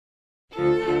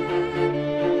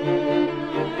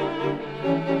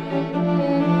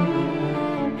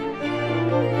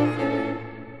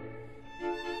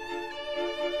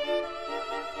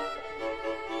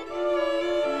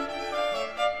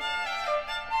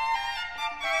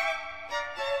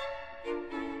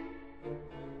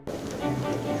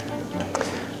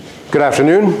Good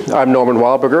afternoon. I'm Norman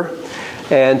Wildberger,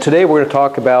 and today we're going to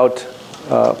talk about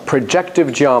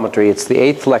projective geometry. It's the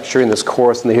 8th lecture in this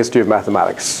course in the history of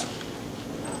mathematics.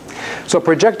 So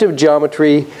projective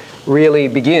geometry really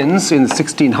begins in the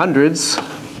 1600s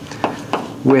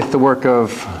with the work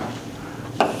of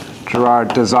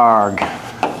Desargues,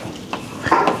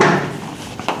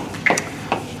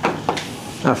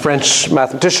 a French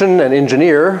mathematician and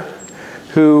engineer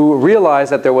who realized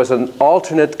that there was an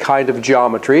alternate kind of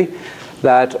geometry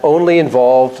that only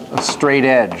involved a straight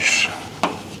edge.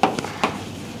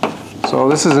 So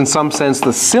this is in some sense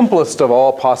the simplest of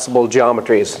all possible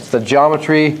geometries. It's the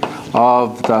geometry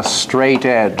of the straight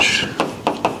edge.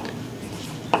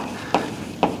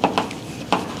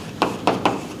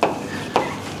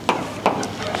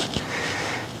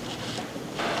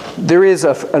 There is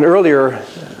an earlier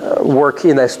work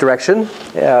in this direction,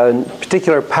 in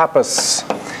particular Pappus,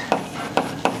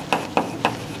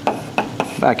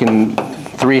 back in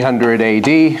 300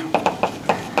 AD,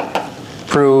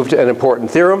 proved an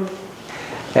important theorem,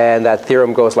 and that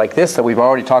theorem goes like this that we've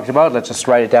already talked about. Let's just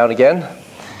write it down again.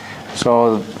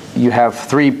 So you have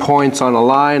 3 points on a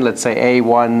line, let's say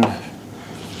A1,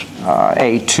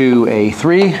 A2,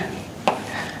 A3,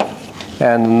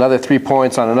 and another 3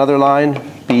 points on another line,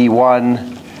 B1,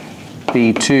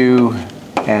 B2,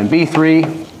 and B3.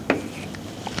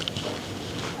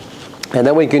 And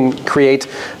then we can create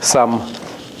some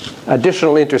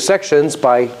additional intersections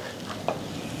by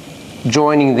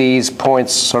joining these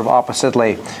points sort of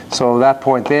oppositely. So that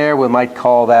point there, we might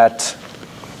call that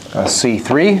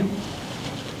C3.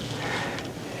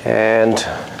 And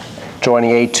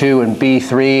joining A2 and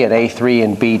B3 and A3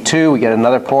 and B2, we get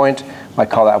another point. Might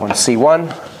call that one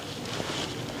C1.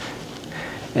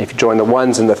 And if you join the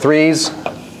 1s and the 3s,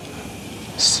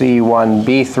 C1,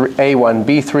 B3, A1,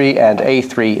 B3, and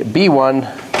A3, B1,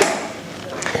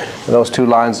 those two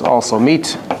lines also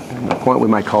meet at a point we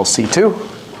might call C2.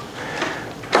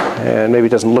 And maybe it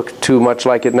doesn't look too much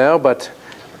like it now, but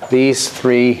these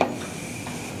 3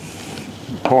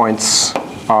 points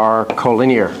are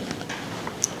collinear.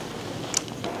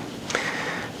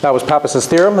 That was Pappus's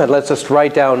theorem, and let's just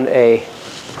write down a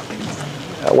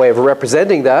way of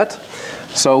representing that.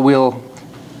 So we'll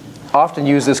often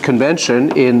use this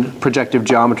convention in projective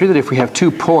geometry that if we have 2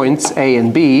 points, A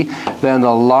and B, then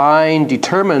the line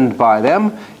determined by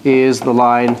them is the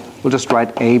line, we'll just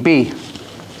write AB.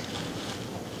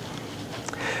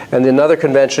 And another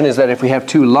convention is that if we have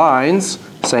 2 lines,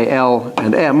 say L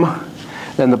and M,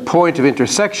 then the point of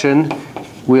intersection,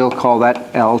 we'll call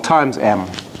that L times M.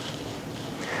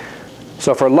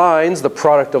 So for lines, the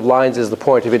product of lines is the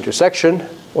point of intersection,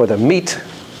 or the meet.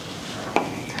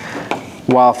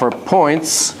 While for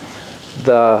points,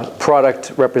 the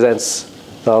product represents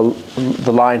the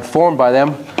line formed by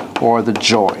them, or the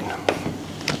join.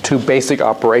 2 basic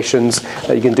operations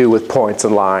that you can do with points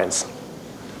and lines.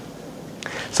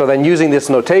 So then using this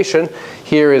notation,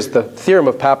 here is the theorem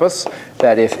of Pappus,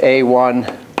 that if A1,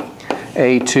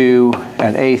 A2,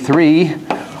 and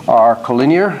A3 are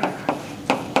collinear,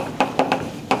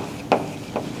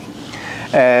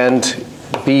 and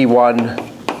B1,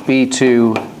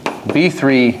 B2,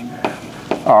 B3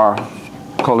 are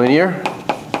collinear,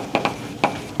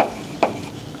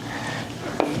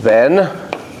 then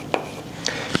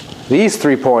these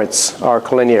 3 points are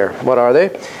collinear. What are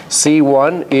they?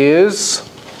 C1 is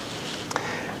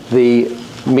the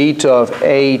meet of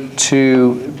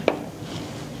A2,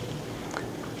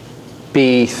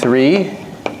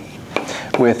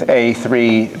 B3 with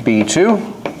A3, B2.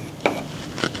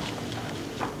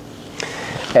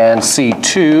 And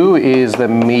C2 is the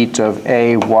meet of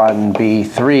A1,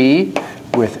 B3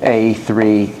 with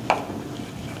A3,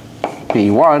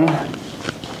 B1.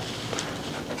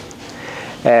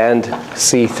 And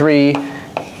C3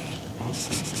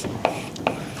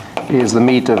 is the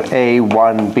meet of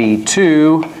A1,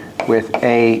 B2 with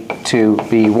A2,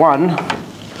 B1.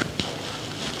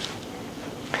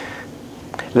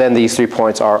 Then these 3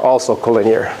 points are also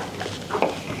collinear.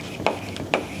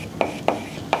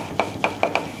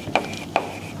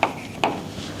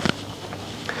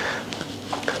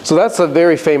 So that's a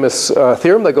very famous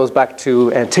theorem that goes back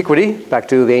to antiquity, back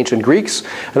to the ancient Greeks.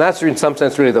 And that's in some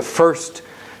sense really the first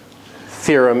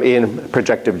theorem in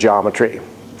projective geometry.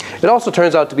 It also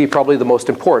turns out to be probably the most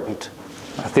important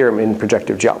theorem in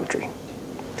projective geometry.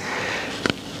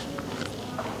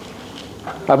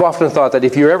 I've often thought that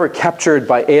if you're ever captured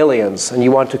by aliens and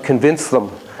you want to convince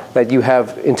them that you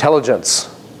have intelligence,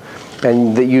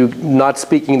 and that you're not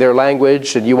speaking their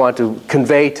language and you want to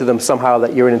convey to them somehow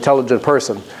that you're an intelligent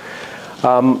person,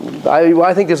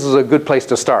 I think this is a good place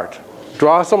to start.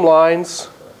 Draw some lines,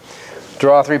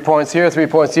 draw 3 points here, 3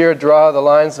 points here, draw the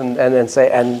lines, and then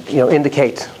say, and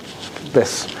indicate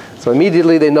this. So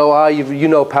immediately they know, you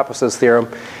know Pappus's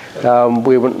theorem.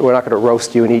 We're not going to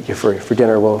roast you and eat you for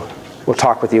dinner. We'll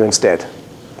talk with you instead.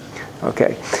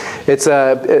 Okay. It's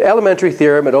an elementary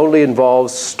theorem. It only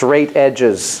involves straight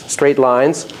edges, straight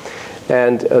lines,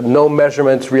 and no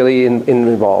measurement really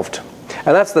involved.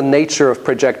 And that's the nature of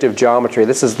projective geometry.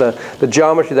 This is the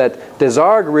geometry that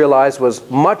Desargues realized was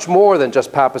much more than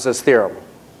just Pappus's theorem.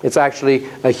 It's actually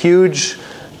a huge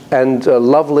and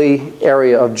lovely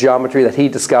area of geometry that he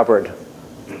discovered.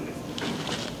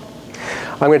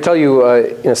 I'm going to tell you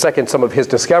in a second some of his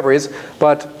discoveries,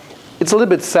 but it's a little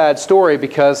bit sad story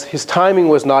because his timing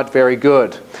was not very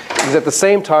good. Because at the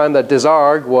same time that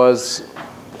Desargues was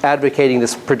advocating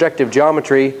this projective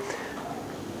geometry,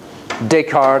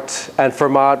 Descartes and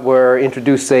Fermat were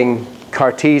introducing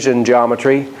Cartesian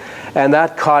geometry, and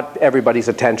that caught everybody's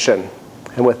attention.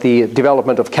 And with the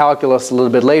development of calculus a little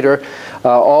bit later,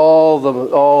 all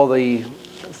the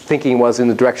thinking was in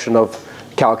the direction of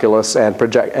calculus and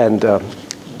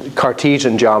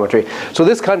Cartesian geometry. So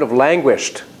this kind of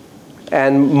languished,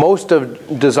 and most of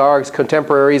Desargues'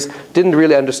 contemporaries didn't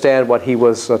really understand what he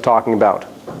was talking about.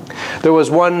 There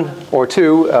was one or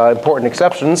two important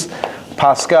exceptions.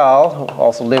 Pascal, who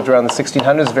also lived around the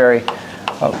 1600s, very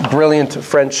brilliant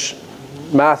French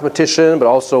mathematician, but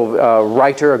also a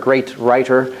writer, a great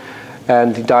writer,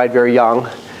 and he died very young.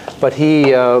 But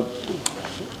he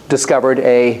discovered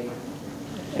a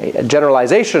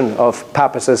generalization of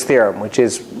Pappus's theorem, which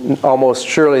is almost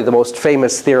surely the most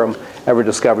famous theorem ever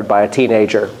discovered by a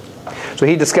teenager. So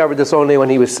he discovered this only when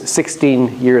he was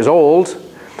 16 years old,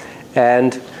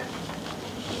 and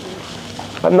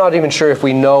I'm not even sure if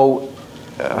we know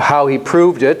how he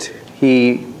proved it.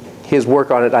 His work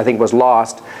on it, I think, was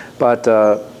lost, but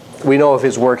we know of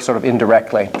his work sort of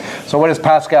indirectly. So what is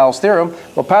Pascal's theorem?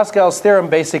 Well, Pascal's theorem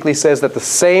basically says that the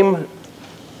same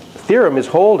theorem is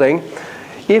holding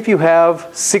if you have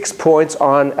 6 points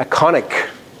on a conic.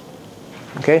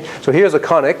 Okay, so here's a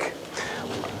conic,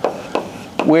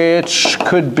 which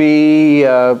could be,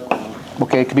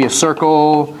 it could be a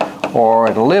circle, or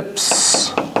an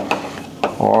ellipse,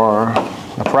 or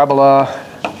a parabola,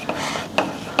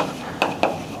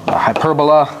 a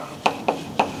hyperbola.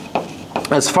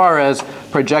 As far as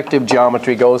projective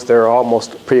geometry goes, they're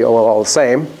almost pretty all the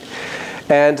same.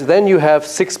 And then you have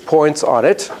 6 points on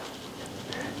it.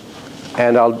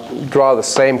 And I'll draw the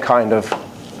same kind of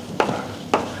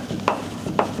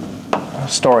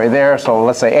story there. So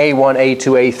let's say A1,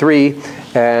 A2,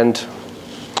 A3, and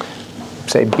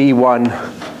say B1,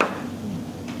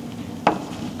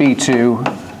 B2,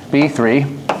 B3.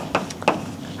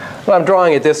 Well, I'm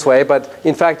drawing it this way, but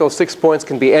in fact those 6 points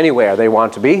can be anywhere they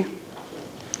want to be.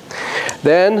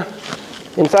 Then,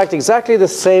 in fact, exactly the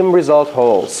same result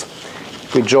holds.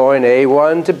 We join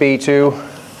A1 to B2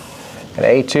 and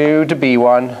A2 to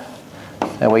B1,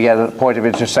 and we get a point of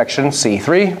intersection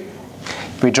C3.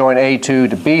 If we join A2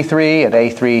 to B3 and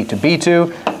A3 to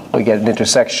B2, we get an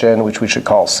intersection which we should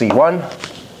call C1.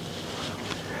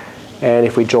 And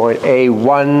if we join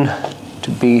A1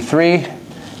 to B3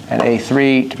 and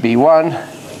A3 to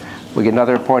B1, we get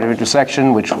another point of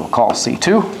intersection which we'll call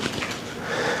C2.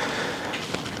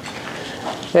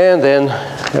 And then,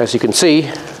 as you can see,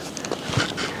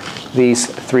 these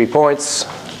 3 points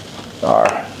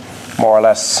are more or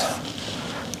less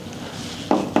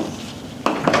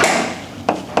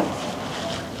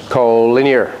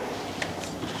collinear.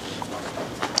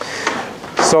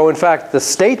 So in fact, the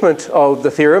statement of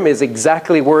the theorem is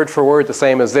exactly word for word the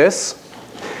same as this,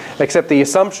 except the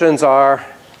assumptions are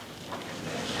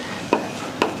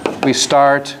we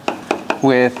start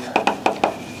with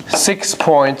 6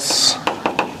 points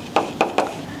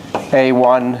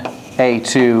A1,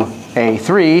 A2,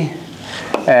 A3,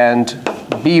 and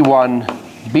B1,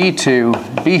 B2,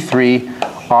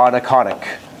 B3 on a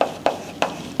conic.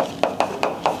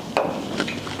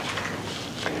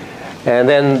 And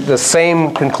then the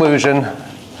same conclusion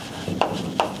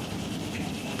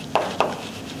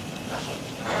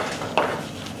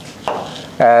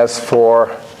as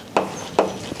for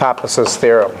Pappus's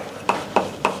theorem.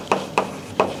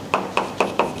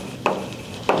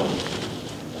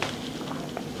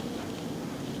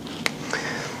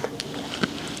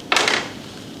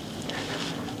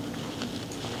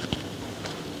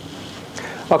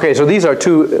 Okay, so these are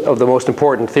two of the most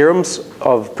important theorems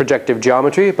of projective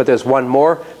geometry, but there's one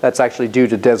more that's actually due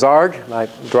to Desargues. I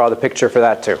draw the picture for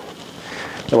that too.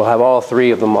 And we'll have all three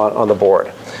of them on the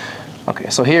board. Okay,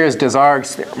 so here's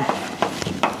Desargues' theorem.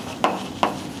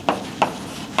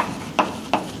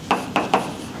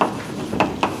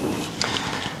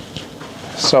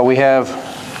 So we have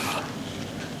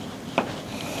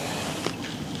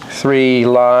 3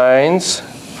 lines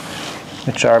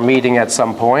which are meeting at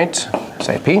some point,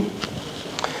 say P.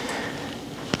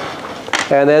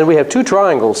 And then we have 2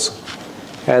 triangles.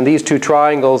 And these 2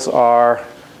 triangles are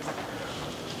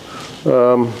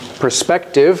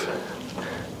perspective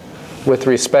with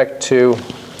respect to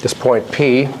this point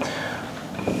P.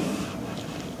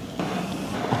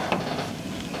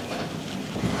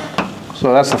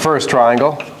 So that's the first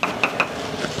triangle.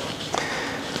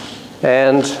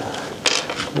 And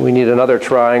we need another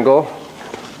triangle.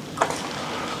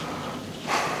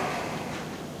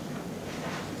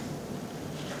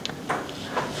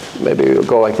 Maybe we'll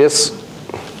go like this.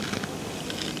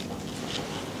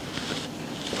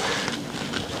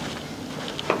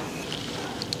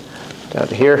 Down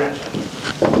to here.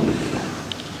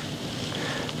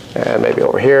 And maybe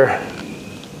over here.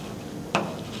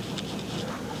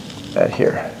 And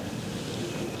here.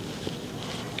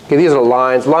 Okay, these are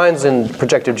lines. Lines in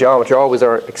projective geometry always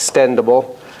are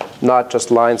extendable, not just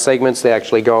line segments. They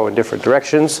actually go in different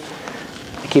directions.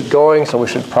 They keep going, so we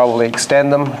should probably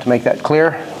extend them to make that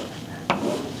clear.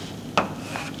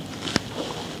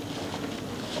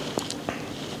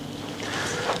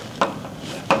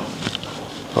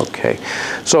 Okay,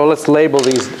 so let's label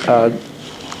these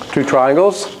 2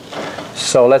 triangles.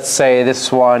 So let's say this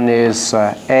one is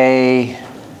A1,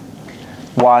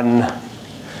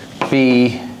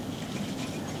 B,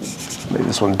 maybe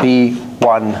this one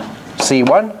B1,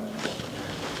 C1.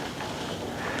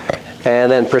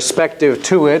 And then perspective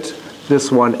to it,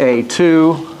 this one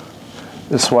A2,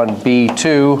 this one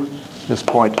B2, this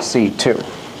point C2.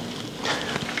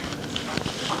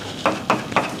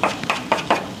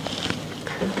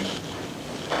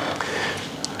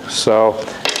 So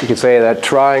you could say that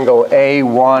triangle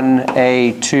A1,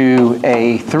 A2,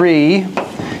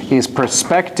 A3 is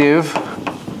perspective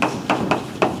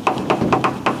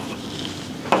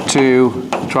to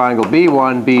triangle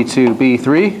B1, B2,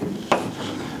 B3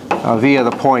 via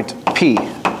the point P.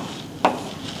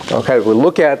 Okay, if we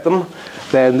look at them,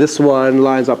 then this one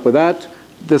lines up with that,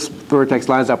 this vertex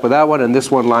lines up with that one, and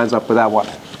this one lines up with that one.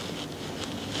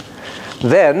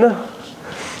 Then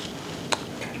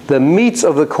the meets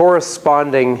of the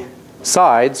corresponding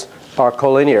sides are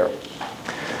collinear.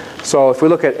 So if we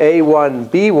look at A1,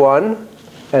 B1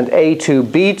 and A2,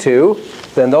 B2,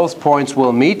 then those points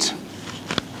will meet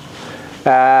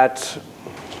at,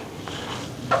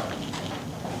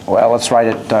 well, let's write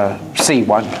it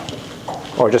C1,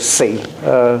 or just C.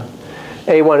 A1,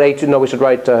 A2, no, we should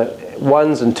write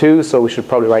 1s and 2s, so we should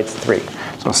probably write 3.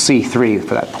 So C3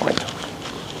 for that point.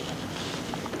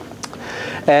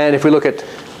 And if we look at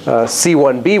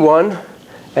C1, B1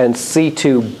 and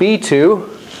C2,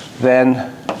 B2,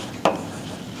 then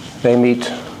they meet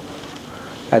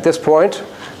at this point,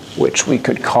 which we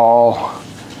could call,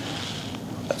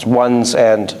 that's 1s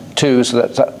and 2s, so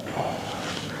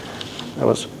that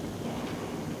was,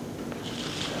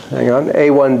 hang on,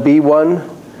 A1, B1,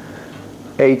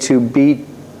 A2, B,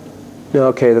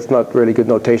 okay, that's not really good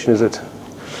notation, is it?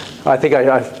 I think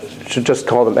I should just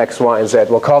call them X, Y, and Z.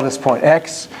 We'll call this point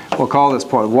X, we'll call this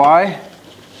point Y.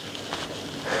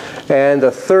 And the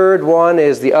third one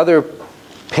is the other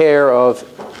pair of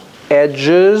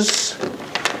edges,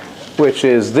 which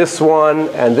is this one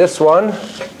and this one.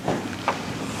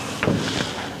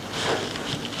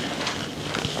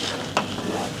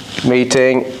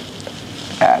 Meeting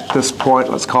at this point,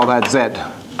 let's call that Z.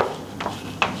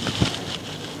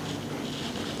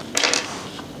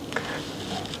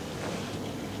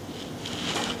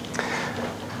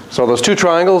 So those 2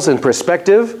 triangles in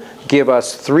perspective give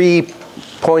us 3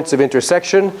 points of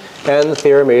intersection, and the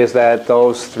theorem is that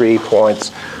those 3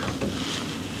 points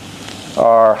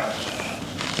are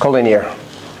collinear.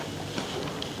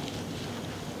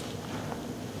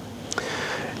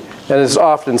 And it's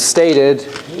often stated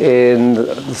in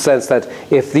the sense that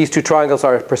if these 2 triangles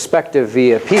are perspective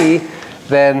via P,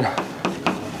 then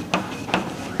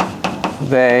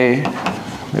they,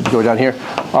 maybe go down here,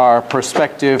 are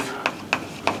perspective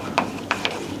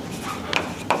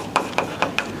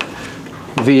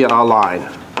via a line,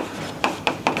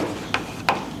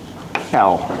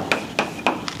 L.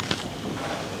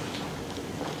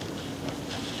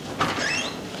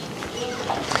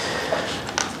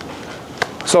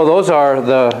 So those are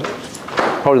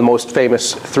probably the most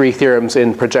famous 3 theorems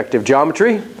in projective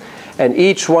geometry, and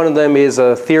each one of them is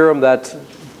a theorem that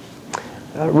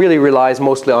really relies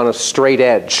mostly on a straight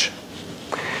edge.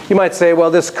 You might say, well,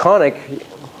 this conic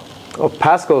of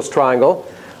Pascal's triangle,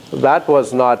 that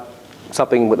was not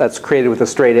something that's created with a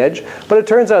straight edge, but it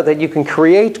turns out that you can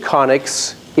create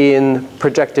conics in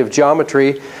projective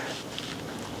geometry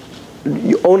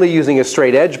only using a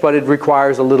straight edge, but it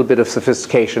requires a little bit of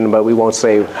sophistication, but we won't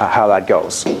say how that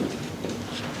goes.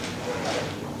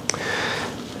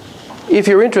 If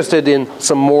you're interested in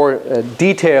some more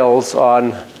details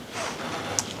on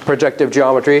projective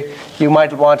geometry, you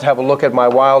might want to have a look at my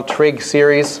Wildberger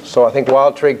series. So I think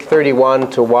Wildberger 31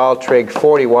 to Wildberger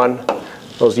 41,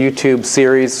 those YouTube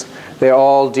series, they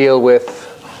all deal with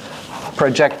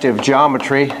projective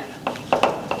geometry.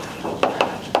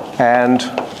 And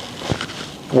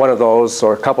one of those,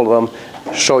 or a couple of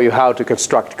them, show you how to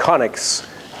construct conics,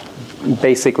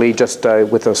 basically just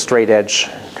with a straight edge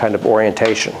kind of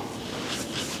orientation.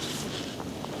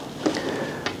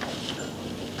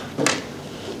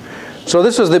 So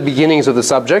this was the beginnings of the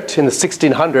subject in the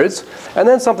 1600s, and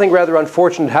then something rather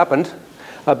unfortunate happened.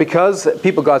 Because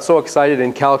people got so excited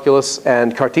in calculus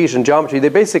and Cartesian geometry, they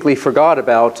basically forgot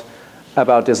about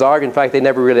Desargues. In fact, they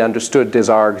never really understood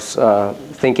Desargues'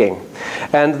 thinking.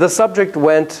 And the subject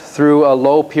went through a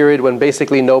low period when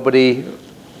basically nobody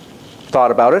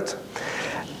thought about it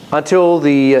until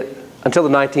the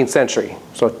 19th century.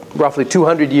 So roughly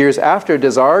 200 years after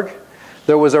Desargues,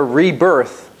 there was a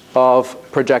rebirth of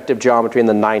projective geometry in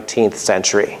the 19th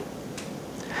century.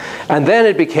 And then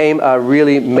it became a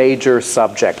really major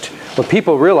subject, when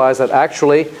people realized that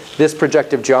actually this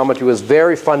projective geometry was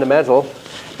very fundamental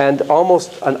and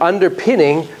almost an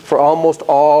underpinning for almost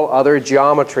all other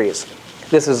geometries.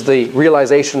 This is the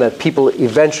realization that people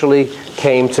eventually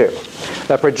came to.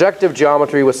 That projective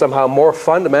geometry was somehow more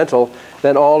fundamental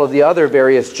than all of the other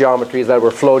various geometries that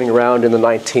were floating around in the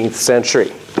 19th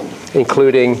century,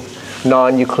 including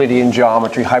non-Euclidean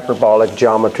geometry, hyperbolic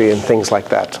geometry, and things like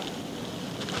that.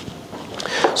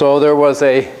 So there was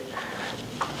a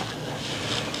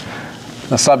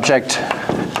subject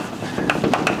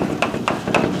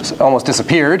almost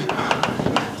disappeared,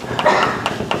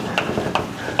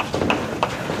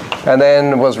 and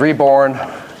then was reborn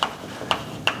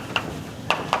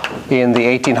in the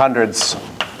 1800s.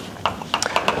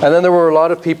 And then there were a lot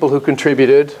of people who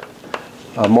contributed,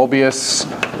 Mobius,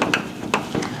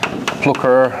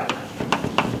 Plucker,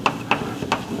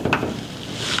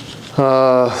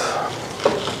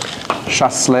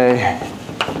 Chasselet,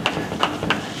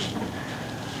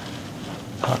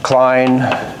 Klein,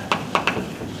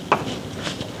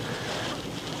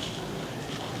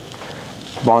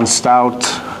 von Stout,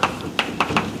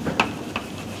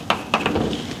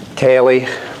 Cayley.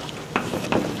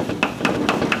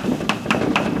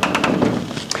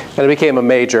 And it became a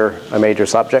major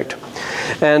subject.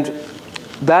 And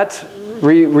that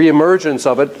re-emergence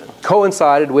of it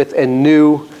coincided with a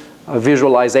new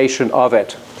visualization of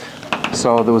it.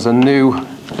 So there was a new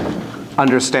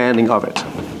understanding of it.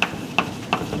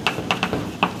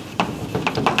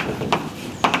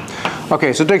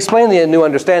 Okay, so to explain the new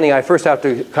understanding, I first have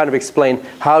to kind of explain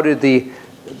how did the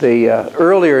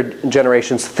earlier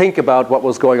generations think about what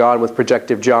was going on with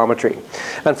projective geometry.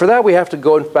 And for that we have to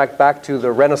go back to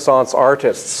the Renaissance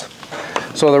artists.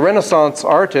 So the Renaissance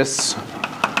artists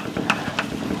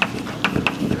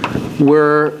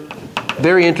were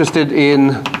very interested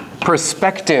in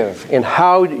perspective, in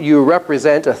how you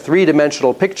represent a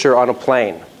three-dimensional picture on a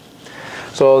plane.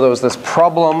 So there was this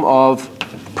problem of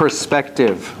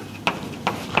perspective.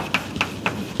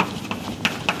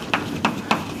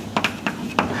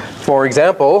 For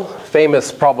example,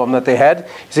 famous problem that they had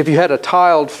is if you had a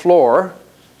tiled floor,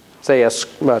 say a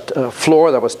floor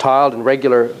that was tiled in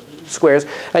regular squares,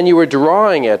 and you were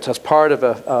drawing it as part of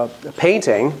a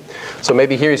painting. So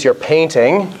maybe here's your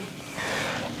painting,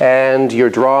 and you're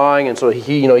drawing, and so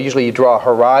usually you draw a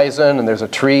horizon, and there's a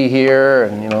tree here,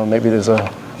 and maybe there's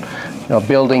a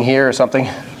building here or something.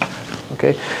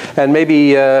 Okay, and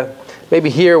maybe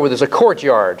here where there's a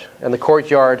courtyard, and the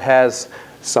courtyard has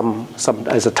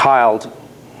has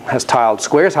tiled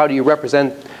squares. How do you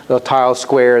represent the tiled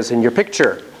squares in your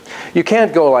picture? You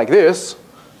can't go like this.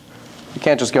 You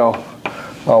can't just go,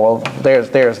 oh well, there's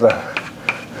the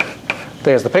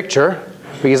picture,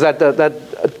 because that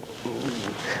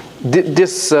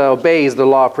disobeys the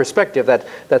law of perspective, that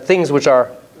things which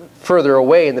are further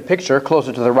away in the picture,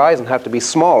 closer to the horizon, have to be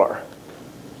smaller.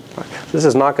 This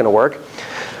is not going to work.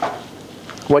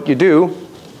 What you do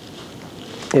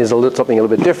is something a little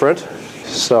bit different.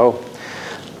 So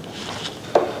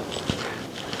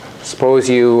suppose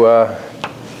you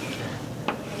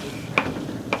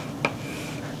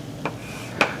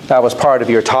that was part of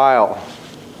your tile.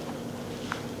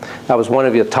 That was one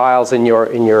of your tiles in your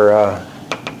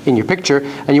picture,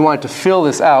 and you wanted to fill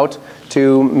this out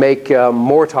to make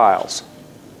more tiles.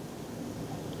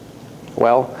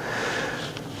 Well,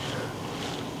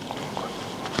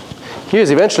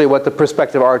 here's eventually what the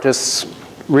perspective artists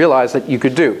realized that you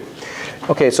could do.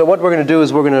 Okay, so what we're going to do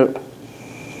is we're going to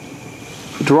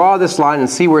draw this line and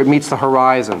see where it meets the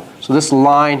horizon. So this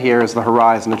line here is the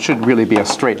horizon. It should really be a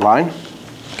straight line.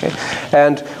 Okay.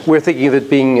 And we're thinking of it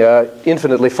being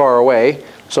infinitely far away.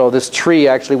 So this tree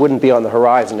actually wouldn't be on the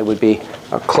horizon. It would be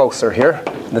closer here.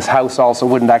 This house also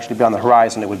wouldn't actually be on the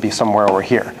horizon. It would be somewhere over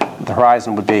here. The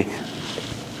horizon would be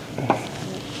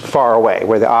far away,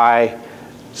 where the eye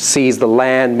sees the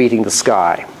land meeting the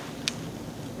sky.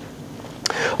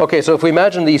 Okay, so if we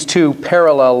imagine these two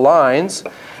parallel lines,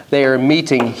 they are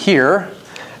meeting here,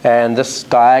 and this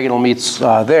diagonal meets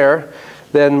there,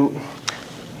 then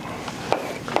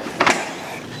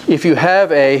if you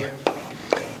have a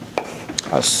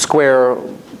square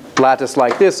lattice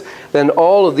like this, then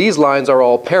all of these lines are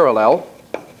all parallel,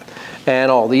 and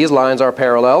all these lines are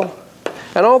parallel,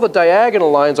 and all the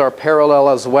diagonal lines are parallel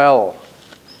as well.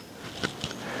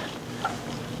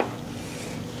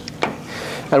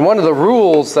 And one of the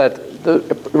rules that the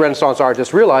Renaissance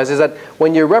artists realized is that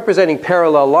when you're representing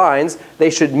parallel lines, they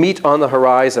should meet on the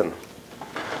horizon.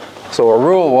 So a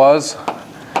rule was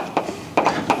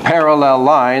parallel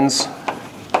lines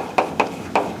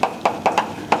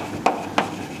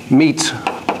meet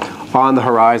on the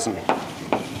horizon.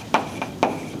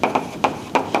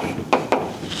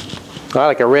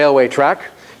 Like a railway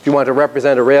track. If you want to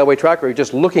represent a railway track, or you're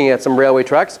just looking at some railway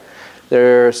tracks,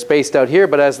 they're spaced out here,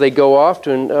 but as they go off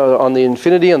to, on the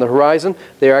infinity, on the horizon,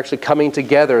 they're actually coming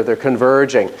together, they're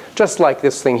converging, just like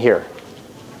this thing here.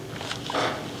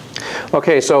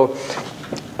 Okay, so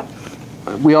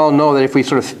we all know that if we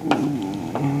sort of,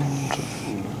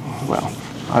 well,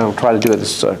 I'll try to do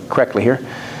this correctly here.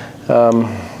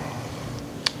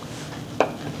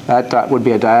 That would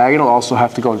be a diagonal, also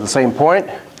have to go to the same point,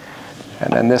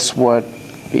 and then this would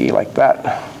be like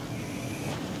that.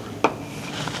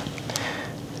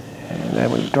 And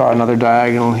then we draw another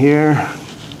diagonal here.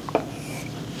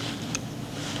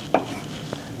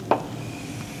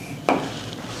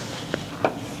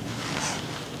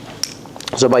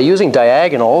 So by using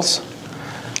diagonals,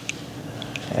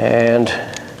 and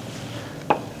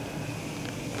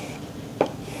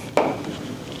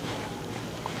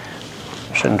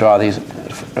I shouldn't draw these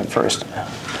at first.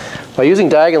 By using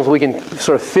diagonals, we can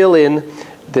sort of fill in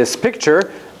this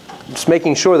picture, just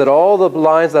making sure that all the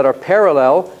lines that are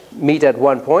parallel meet at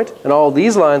one point, and all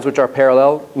these lines which are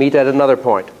parallel meet at another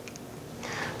point.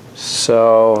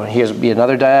 So here's be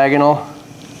another diagonal.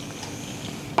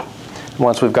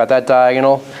 Once we've got that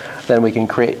diagonal, then we can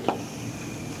create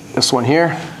this one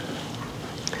here.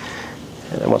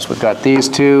 And then once we've got these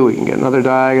two, we can get another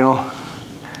diagonal.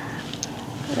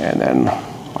 And then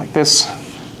like this.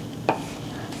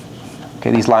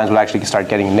 Okay, these lines will actually start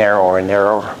getting narrower and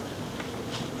narrower.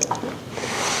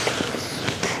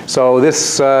 So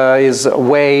this is a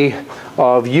way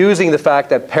of using the fact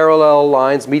that parallel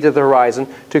lines meet at the horizon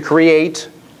to create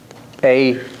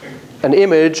an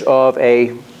image of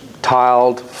a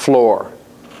tiled floor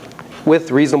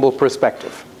with reasonable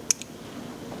perspective.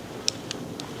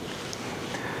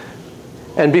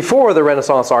 And before the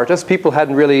Renaissance artists, people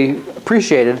hadn't really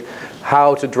appreciated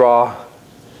how to draw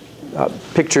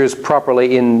pictures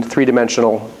properly in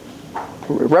three-dimensional,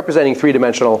 representing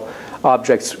three-dimensional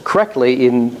objects correctly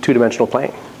in two-dimensional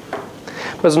plane.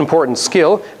 It was an important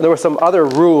skill. And there were some other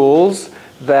rules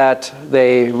that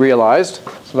they realized.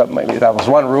 So that was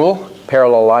one rule.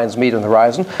 Parallel lines meet on the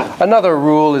horizon. Another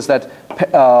rule is that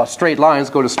straight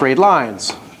lines go to straight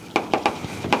lines.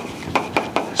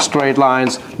 Straight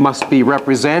lines must be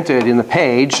represented in the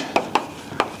page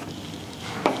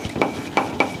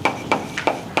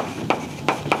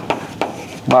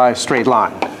by a straight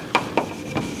line.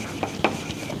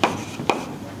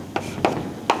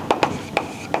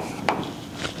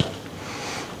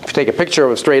 If you take a picture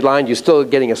of a straight line, you're still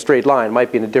getting a straight line. It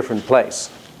might be in a different place.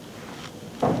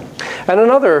 And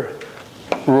another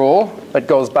rule that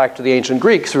goes back to the ancient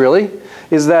Greeks, really,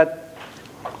 is that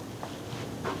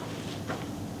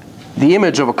the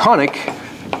image of a conic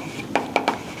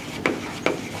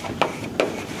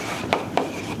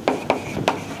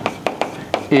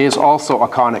is also a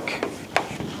conic.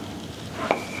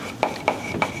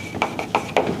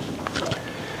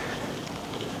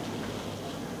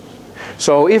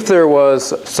 So if there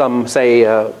was some, say,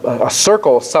 a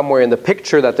circle somewhere in the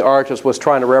picture that the artist was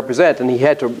trying to represent, and he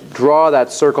had to draw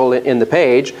that circle in the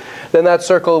page, then that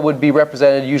circle would be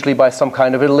represented usually by some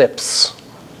kind of ellipse.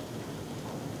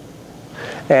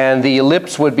 And the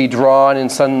ellipse would be drawn in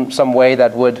some way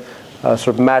that would sort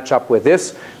of match up with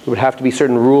this. There would have to be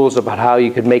certain rules about how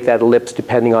you could make that ellipse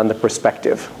depending on the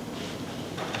perspective.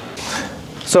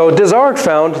 So Desargues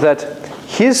found that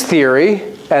his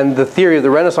theory and the theory of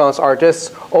the Renaissance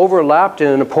artists overlapped in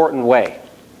an important way.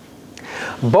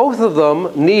 Both of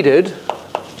them needed,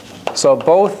 so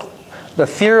both the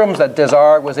theorems that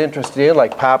Desargues was interested in,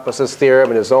 like Pappus's theorem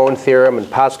and his own theorem and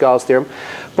Pascal's theorem,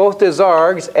 both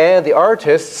Desargues and the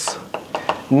artists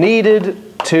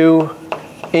needed to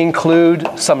include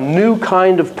some new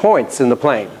kind of points in the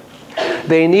plane.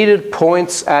 They needed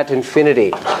points at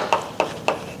infinity.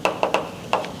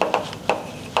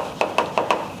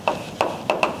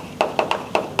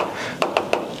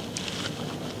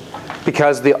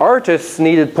 Because the artists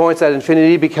needed points at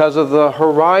infinity because of the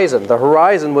horizon. The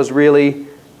horizon was really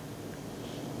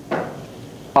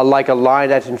like a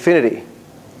line at infinity.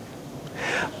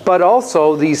 But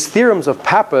also these theorems of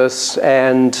Pappus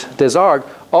and Desargues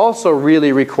also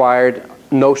really required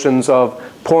notions of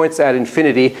points at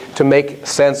infinity to make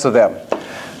sense of them.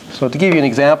 So to give you an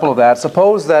example of that,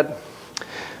 suppose that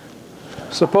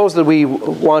we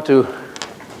want to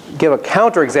give a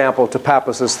counterexample to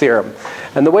Pappus's theorem.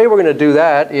 And the way we're going to do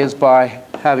that is by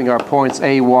having our points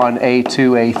A1,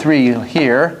 A2, A3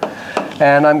 here.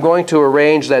 And I'm going to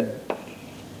arrange that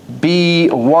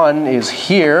B1 is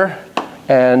here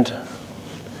and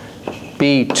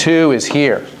B2 is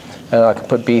here. And I can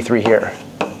put B3 here.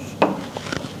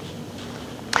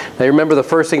 Now remember the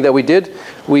first thing that we did?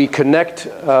 We connect,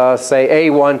 say,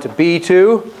 A1 to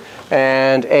B2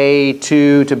 and A2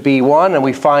 to B1, and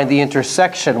we find the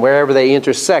intersection. Wherever they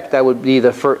intersect, that would be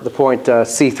the point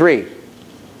C3.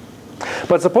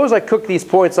 But suppose I cook these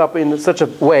points up in such a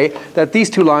way that these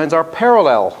two lines are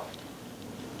parallel.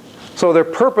 So they're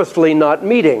purposefully not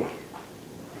meeting.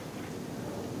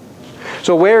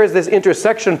 So where is this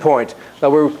intersection point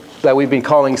that we've been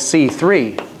calling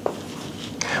C3?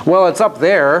 Well, it's up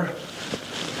there,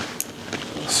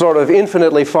 sort of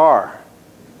infinitely far.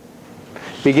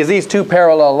 Because these two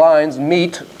parallel lines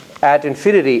meet at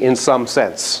infinity in some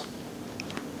sense.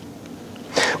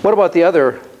 What about the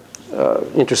other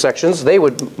intersections? They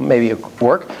would maybe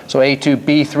work. So A2,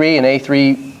 B3 and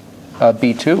A3,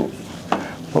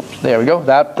 B2. Oops, there we go.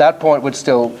 That point would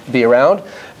still be around.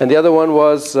 And the other one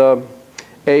was A1,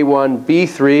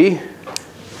 B3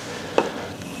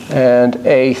 and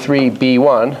A3,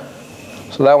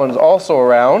 B1. So that one's also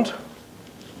around.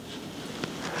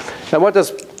 And what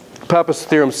does Pappus'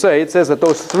 theorem say? It says that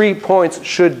those 3 points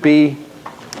should be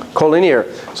collinear.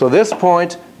 So this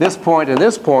point, and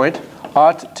this point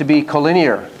ought to be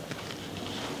collinear.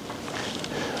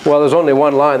 Well, there's only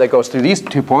one line that goes through these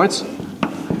 2 points.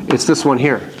 It's this one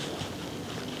here.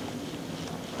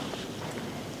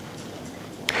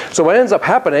 So what ends up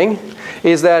happening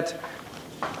is that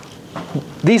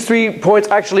these 3 points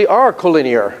actually are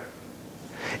collinear,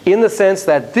 in the sense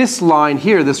that this line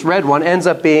here, this red one, ends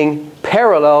up being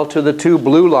parallel to the 2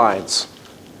 blue lines.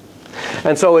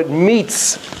 And so it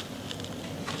meets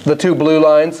the 2 blue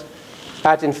lines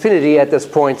at infinity at this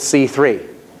point C3.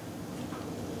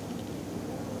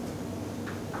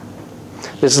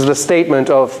 This is the statement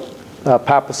of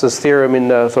Pappus's theorem in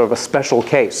sort of a special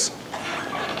case.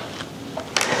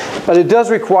 But it does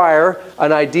require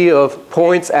an idea of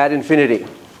points at infinity.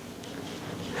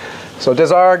 So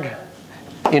Desargues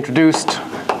introduced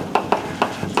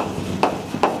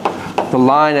the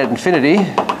line at infinity,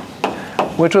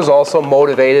 which was also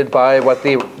motivated by what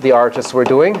the artists were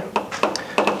doing.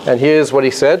 And here's what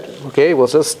he said. Okay, well,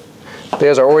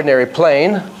 there's our ordinary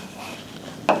plane,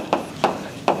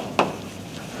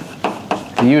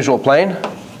 the usual plane.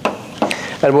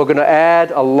 And we're going to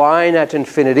add a line at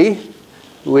infinity,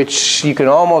 which you can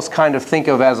almost kind of think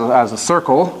of as a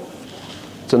circle.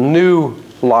 It's a new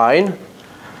line.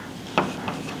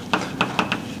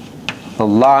 The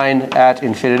line at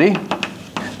infinity.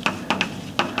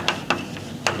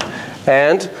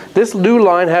 And this new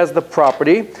line has the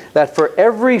property that for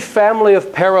every family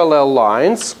of parallel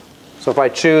lines, so if I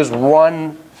choose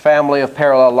one family of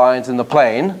parallel lines in the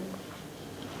plane,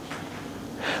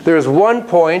 there's one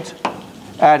point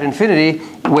at infinity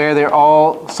where they're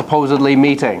all supposedly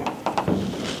meeting.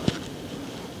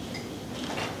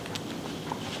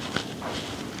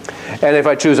 And if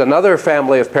I choose another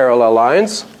family of parallel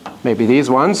lines, maybe these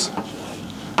ones,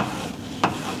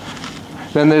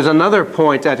 then there's another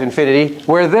point at infinity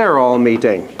where they're all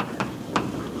meeting.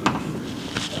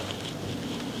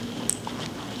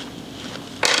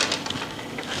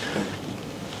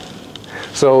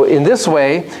 So in this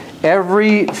way,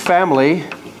 every family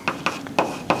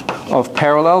of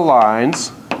parallel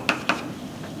lines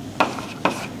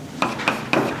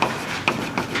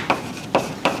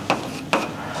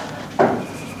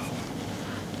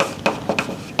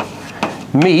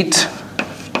meet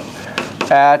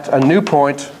at a new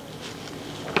point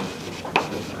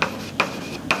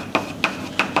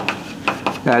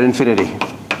at infinity.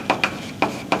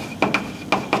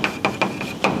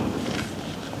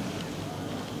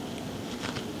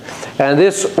 And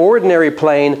this ordinary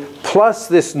plane plus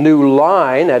this new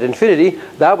line at infinity,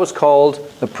 that was called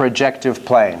the projective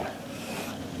plane.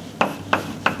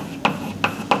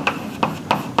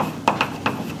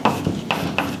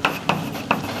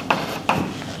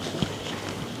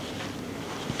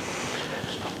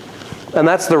 And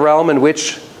that's the realm in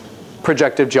which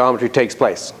projective geometry takes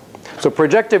place. So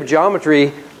projective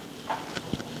geometry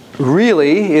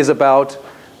really is about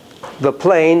the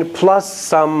plane plus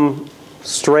some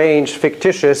strange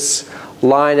fictitious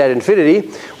line at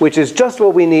infinity, which is just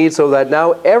what we need so that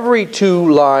now every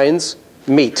two lines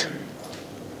meet.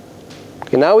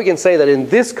 Okay, now we can say that in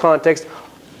this context,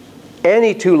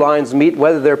 any two lines meet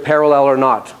whether they're parallel or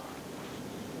not.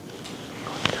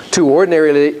 Two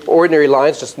ordinary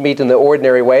lines just meet in the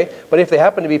ordinary way, but if they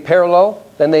happen to be parallel,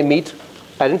 then they meet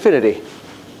at infinity.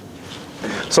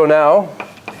 So now,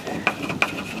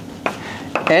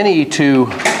 any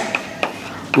two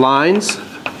lines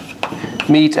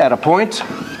meet at a point,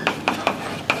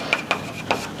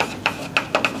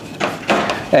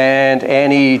 and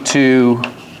any two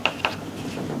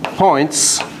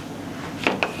points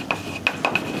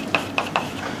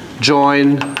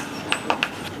join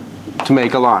to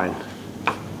make a line.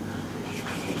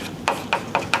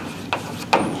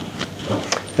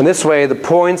 And this way the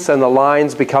points and the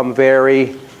lines become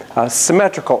very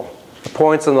symmetrical. The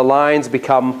points and the lines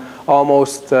become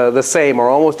almost the same or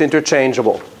almost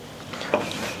interchangeable.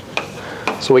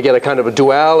 So we get a kind of a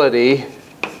duality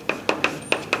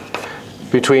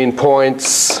between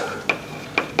points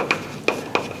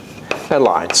and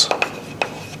lines.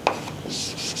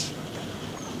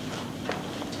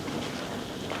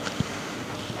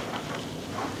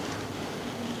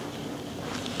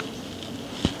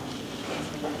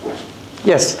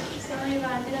 Yes? Sorry, but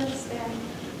I didn't understand.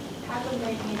 How can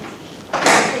they meet?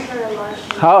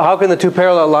 How can the two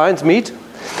parallel lines meet?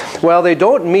 Well, they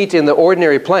don't meet in the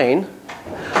ordinary plane,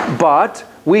 but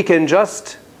we can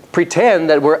just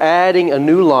pretend that we're adding a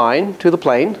new line to the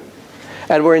plane,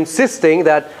 and we're insisting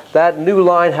that that new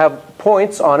line have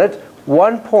points on it,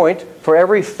 1 point for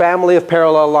every family of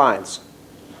parallel lines.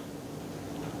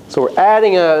 So we're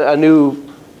adding a new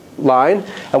line,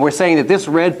 and we're saying that this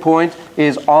red point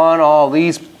is on all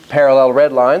these parallel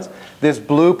red lines. This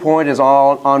blue point is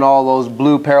on all those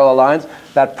blue parallel lines.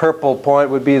 That purple point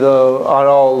would be on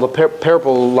all the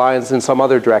purple lines in some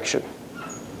other direction.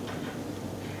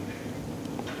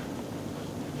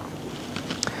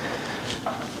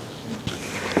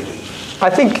 I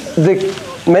think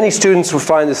many students will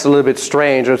find this a little bit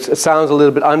strange, or it sounds a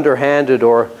little bit underhanded,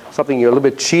 or something you're a little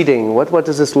bit cheating. What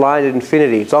does this line at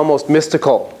infinity? It's almost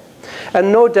mystical.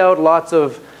 And no doubt lots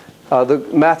of the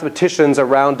mathematicians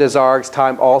around Desargues'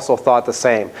 time also thought the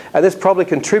same. And this probably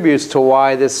contributes to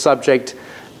why this subject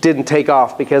didn't take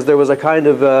off, because there was a kind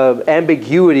of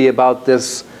ambiguity about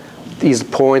these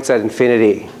points at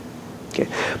infinity. Okay.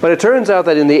 But it turns out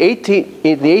that in the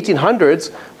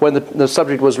 1800s, when the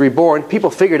subject was reborn, people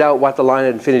figured out what the line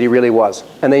at infinity really was.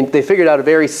 And they figured out a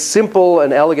very simple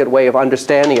and elegant way of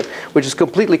understanding it, which is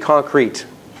completely concrete.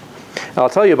 I'll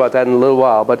tell you about that in a little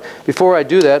while, but before I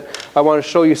do that, I want to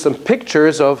show you some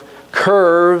pictures of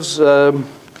curves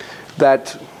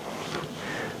that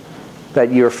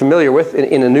you're familiar with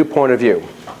in a new point of view.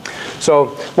 So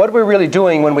what we're really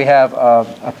doing when we have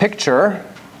a picture,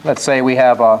 let's say we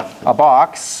have a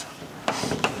box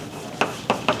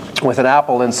with an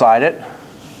apple inside it.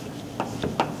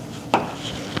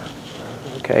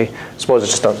 Okay, suppose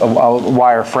it's just a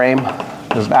wire frame.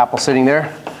 There's an apple sitting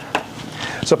there.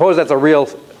 Suppose that's a real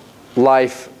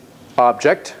life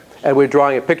object, and we're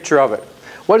drawing a picture of it.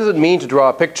 What does it mean to draw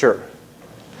a picture?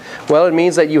 Well, it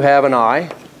means that you have an eye,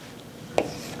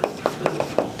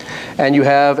 and you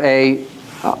have an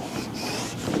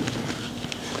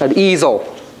easel,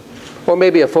 or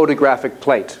maybe a photographic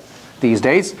plate these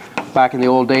days. Back in the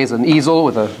old days, an easel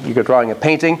with you're drawing a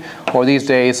painting, or these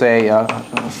days a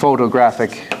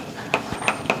photographic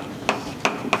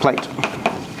plate.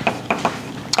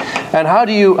 And how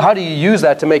do you use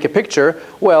that to make a picture?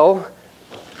 Well,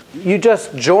 you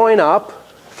just join up,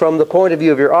 from the point of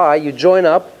view of your eye, you join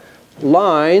up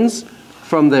lines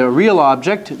from the real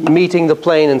object meeting the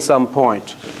plane in some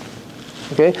point.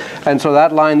 Okay? And so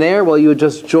that line there, well, you would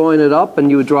just join it up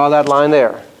and you would draw that line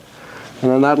there.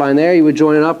 And then that line there, you would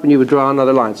join it up and you would draw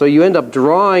another line. So you end up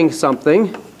drawing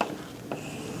something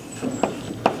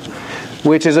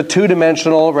which is a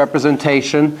two-dimensional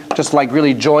representation, just like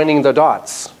really joining the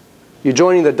dots. You're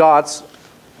joining the dots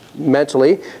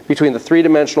mentally between the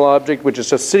three-dimensional object, which is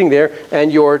just sitting there,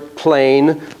 and your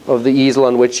plane of the easel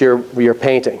on which you're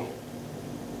painting.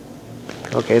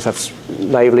 Okay, so that's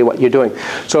naively what you're doing.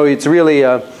 So it's really,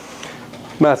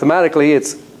 mathematically,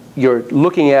 you're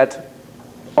looking at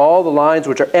all the lines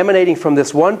which are emanating from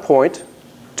this one point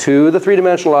to the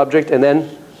three-dimensional object, and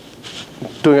then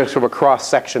doing a sort of a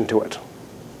cross-section to it.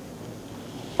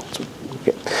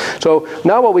 Okay. So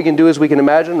now what we can do is we can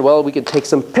imagine, well, we can take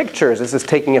some pictures. This is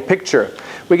taking a picture.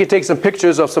 We can take some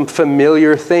pictures of some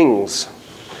familiar things.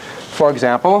 For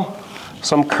example,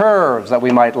 some curves that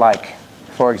we might like.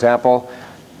 For example,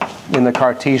 in the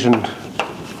Cartesian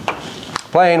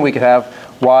plane, we could have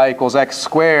y equals x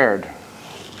squared.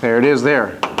 There it is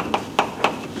there.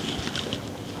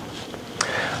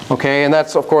 Okay, and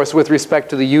that's, of course, with respect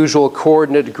to the usual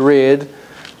coordinate grid,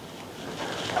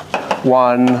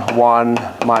 1, 1,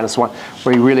 minus 1,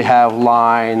 where you really have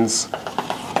lines,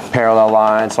 parallel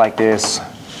lines like this,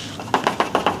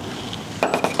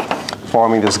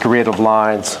 forming this grid of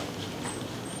lines.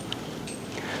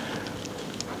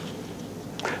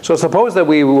 So suppose that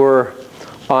we were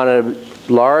on a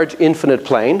large infinite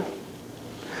plane.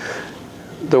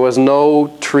 There was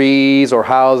no trees or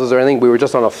houses or anything. We were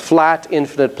just on a flat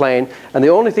infinite plane. And the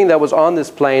only thing that was on this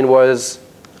plane was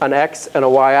an x and a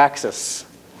y axis.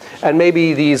 And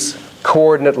maybe these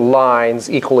coordinate lines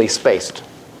equally spaced.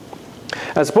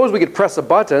 And suppose we could press a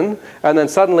button, and then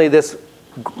suddenly this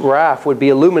graph would be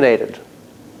illuminated.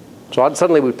 So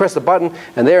suddenly we'd press the button,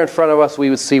 and there in front of us we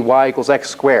would see y equals x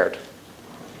squared.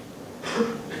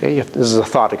 Okay, this is a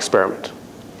thought experiment.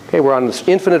 Okay, we're on this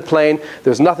infinite plane.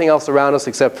 There's nothing else around us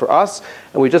except for us.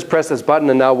 And we just press this button,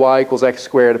 and now y equals x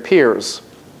squared appears.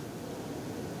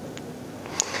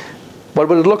 What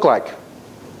would it look like?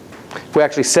 If we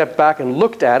actually stepped back and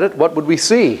looked at it, what would we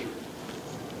see?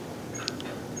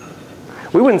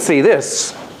 We wouldn't see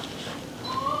this.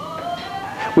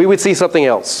 We would see something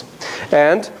else.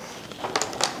 And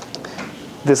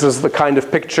this is the kind of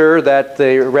picture that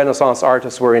the Renaissance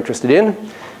artists were interested in.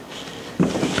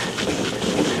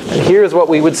 And here's what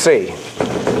we would see.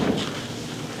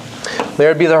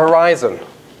 There'd be the horizon.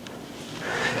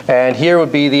 And here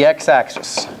would be the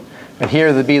x-axis. And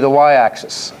here would be the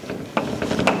y-axis.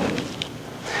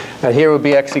 And here would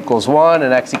be x equals 1,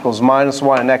 and x equals minus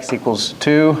 1, and x equals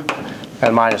 2,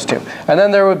 and minus 2. And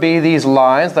then there would be these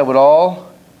lines that would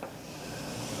all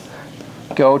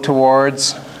go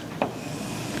towards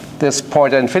this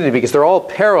point at infinity, because they're all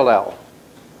parallel.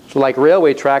 So like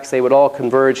railway tracks, they would all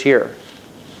converge here.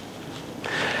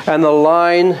 And the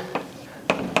line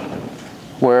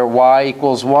where y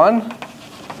equals 1,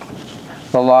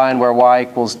 the line where y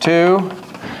equals 2,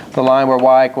 the line where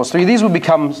y equals 3, these would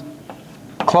become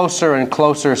closer and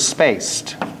closer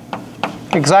spaced.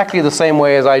 Exactly the same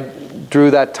way as I drew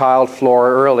that tiled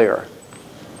floor earlier.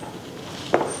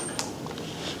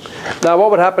 Now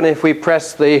what would happen if we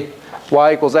press the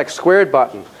y equals x squared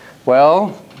button?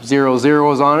 Well, 0,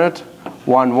 0 is on it,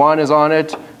 1, 1 is on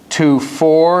it, 2,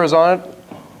 4 is on it,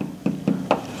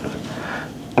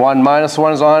 1, minus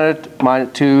 1 is on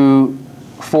it, 2,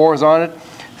 4 is on it,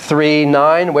 3,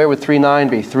 9, where would 3, 9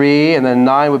 be? 3, and then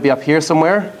 9 would be up here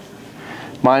somewhere.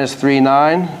 Minus 3,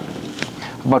 9.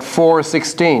 But 4,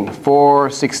 16. 4,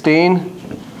 16.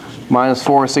 Minus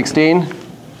 4, 16.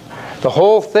 The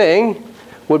whole thing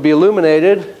would be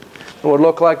illuminated and would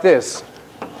look like this.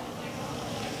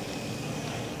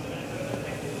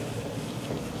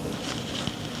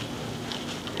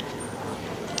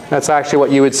 That's actually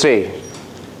what you would see.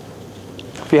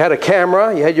 If you had a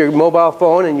camera, you had your mobile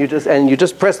phone, and you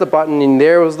just pressed the button, and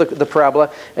there was the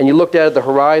parabola, and you looked at it, the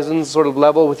horizon sort of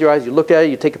level with your eyes, you looked at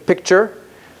it, you take a picture,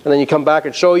 and then you come back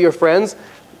and show your friends,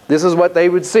 this is what they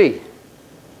would see.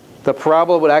 The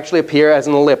parabola would actually appear as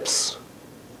an ellipse.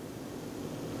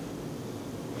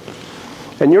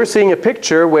 And you're seeing a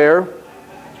picture where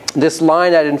this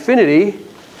line at infinity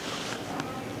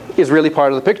is really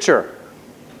part of the picture.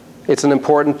 It's an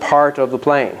important part of the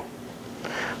plane.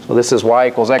 So this is y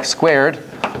equals x squared,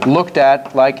 looked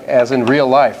at like as in real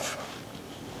life.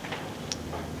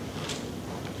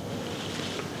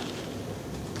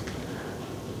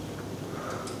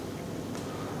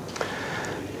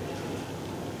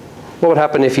 What would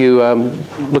happen if you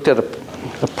looked at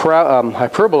a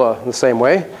hyperbola in the same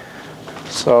way?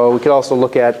 So we could also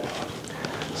look at,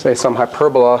 say, some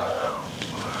hyperbola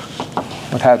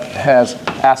that has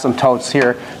asymptotes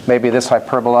here. Maybe this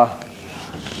hyperbola,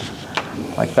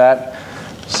 like that.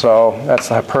 So that's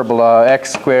the hyperbola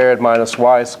x squared minus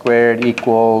y squared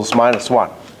equals minus 1.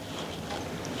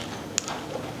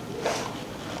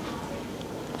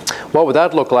 What would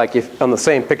that look like if on the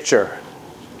same picture?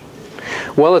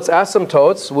 Well, its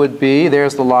asymptotes would be,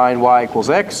 there's the line y equals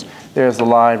x, there's the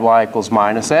line y equals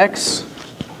minus x.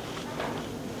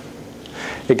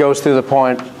 It goes through the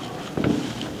point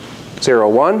 0,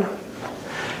 1.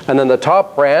 And then the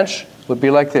top branch would be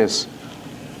like this.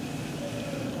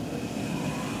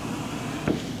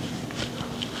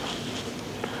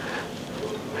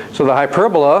 So the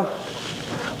hyperbola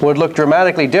would look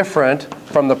dramatically different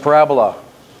from the parabola.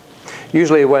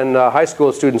 Usually when high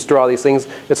school students draw these things,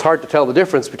 it's hard to tell the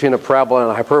difference between a parabola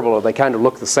and a hyperbola. They kind of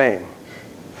look the same.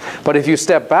 But if you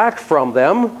step back from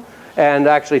them and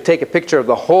actually take a picture of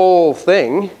the whole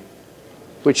thing,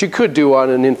 which you could do on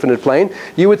an infinite plane,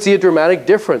 you would see a dramatic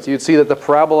difference. You'd see that the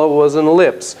parabola was an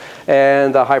ellipse,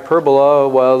 and the hyperbola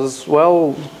was,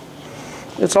 well,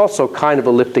 it's also kind of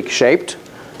elliptic shaped,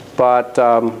 but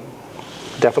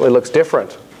definitely looks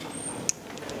different.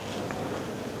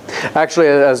 Actually,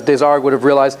 as Desargues would have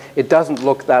realized, it doesn't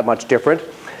look that much different.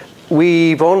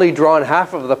 We've only drawn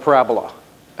half of the parabola,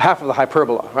 half of the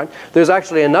hyperbola, right? There's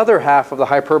actually another half of the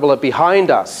hyperbola behind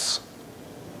us.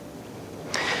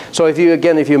 So if you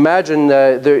imagine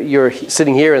you're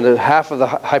sitting here and the half of the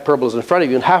hyperbola is in front of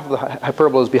you and half of the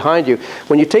hyperbola is behind you,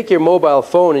 when you take your mobile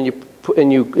phone and you put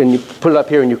it up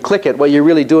here and you click it, what you're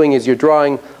really doing is you're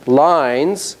drawing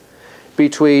lines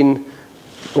between,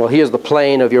 well, here's the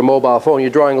plane of your mobile phone. You're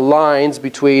drawing lines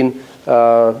between,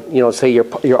 say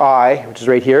your eye, which is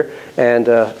right here, and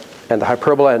the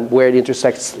hyperbola, and where it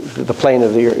intersects the plane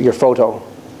of your photo.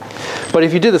 But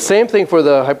if you do the same thing for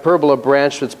the hyperbola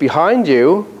branch that's behind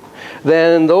you,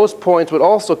 then those points would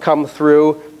also come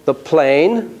through the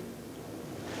plane,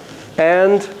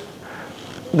 and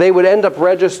they would end up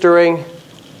registering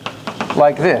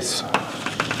like this.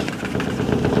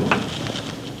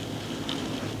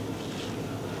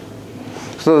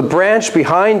 So the branch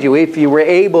behind you, if you were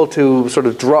able to sort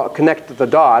of connect the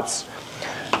dots,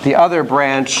 the other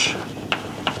branch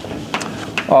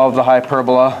of the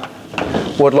hyperbola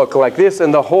would look like this,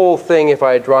 and the whole thing, if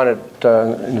I had drawn it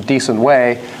in a decent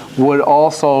way, would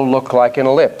also look like an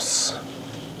ellipse.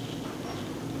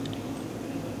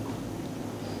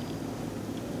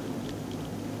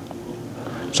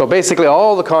 So basically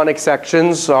all the conic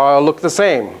sections look the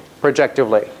same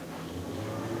projectively.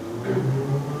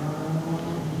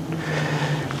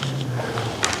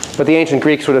 But the ancient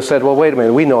Greeks would have said, well, wait a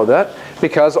minute, we know that,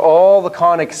 because all the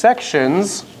conic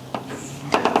sections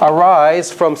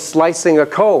arise from slicing a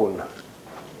cone.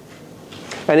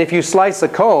 And if you slice a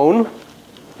cone,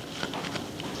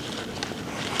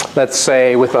 let's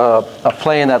say with a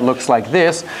plane that looks like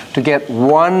this, to get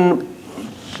one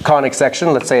conic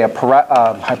section, let's say a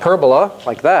hyperbola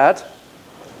like that,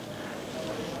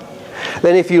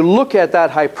 then if you look at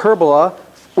that hyperbola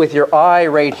with your eye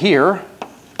right here,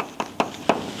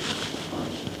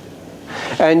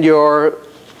 and your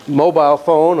mobile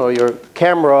phone or your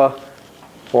camera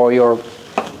or your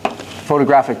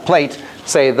photographic plate,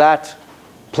 say that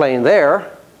plane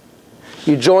there,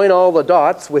 you join all the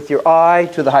dots with your eye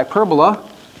to the hyperbola,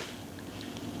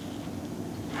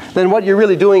 then what you're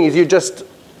really doing is you're just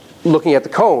looking at the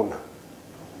cone.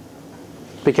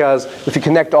 Because if you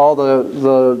connect all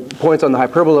the points on the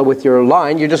hyperbola with your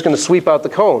line, you're just going to sweep out the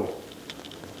cone.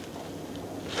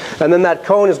 And then that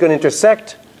cone is going to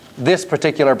intersect this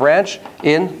particular branch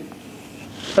in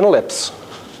an ellipse.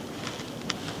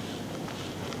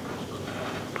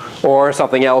 Or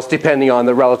something else, depending on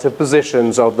the relative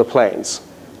positions of the planes.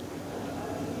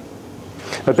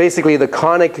 But basically, the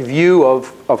conic view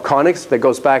of conics that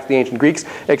goes back to the ancient Greeks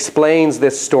explains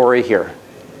this story here.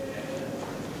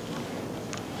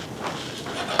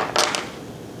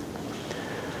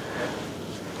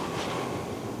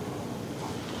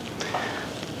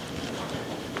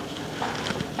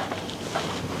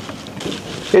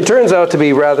 It turns out to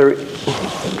be rather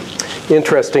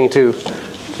interesting to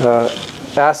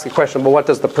ask the question, well, what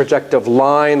does the projective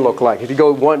line look like? If you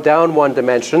go down one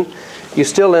dimension, you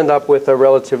still end up with a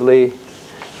relatively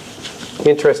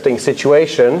interesting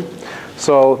situation.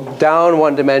 So down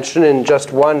one dimension in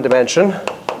just one dimension,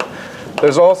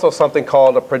 there's also something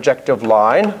called a projective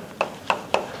line.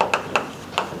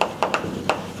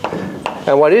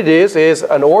 And what it is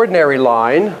an ordinary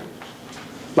line,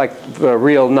 like the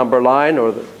real number line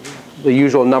or the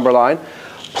usual number line,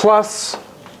 plus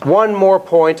one more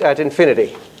point at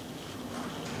infinity.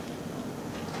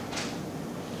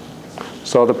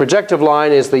 So the projective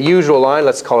line is the usual line,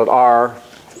 let's call it R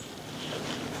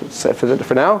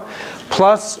for now,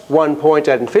 plus one point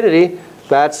at infinity,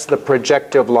 that's the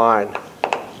projective line.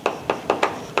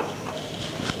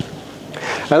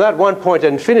 And that one point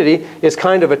at infinity is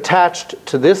kind of attached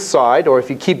to this side, or if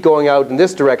you keep going out in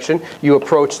this direction, you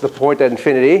approach the point at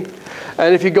infinity.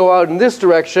 And if you go out in this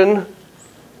direction,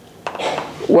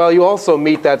 well, you also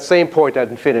meet that same point at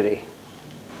infinity.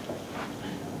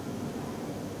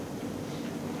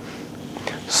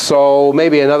 So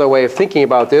maybe another way of thinking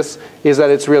about this is that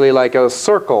it's really like a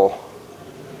circle.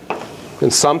 In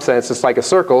some sense, it's like a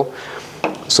circle.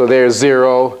 So there's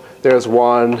 0, there's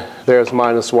 1, there's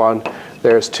 -1,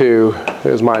 there's 2,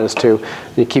 there's -2.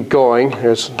 And you keep going,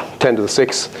 there's 10 to the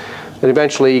 6, and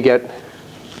eventually you get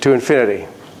to infinity.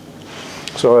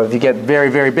 So if you get very,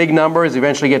 very big numbers, you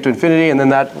eventually get to infinity, and then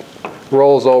that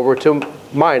rolls over to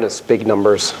minus big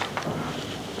numbers.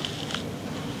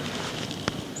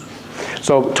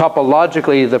 So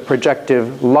topologically, the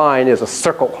projective line is a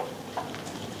circle.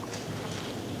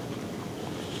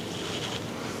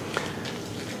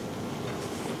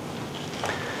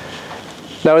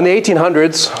 Now in the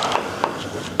 1800s,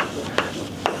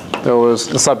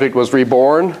 the subject was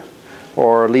reborn,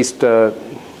 or at least a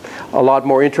lot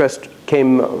more interest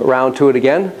came around to it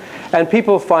again. And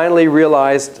people finally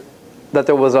realized that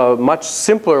there was a much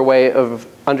simpler way of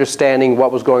understanding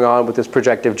what was going on with this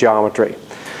projective geometry.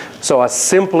 So a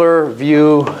simpler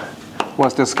view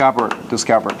was discovered.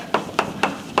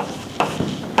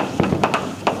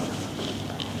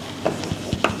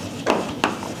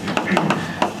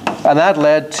 And that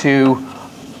led to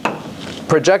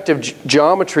projective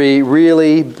geometry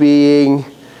really being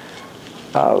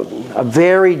a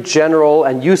very general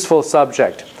and useful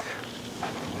subject.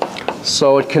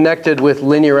 So it connected with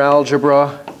linear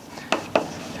algebra.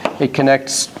 It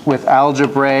connects with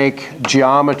algebraic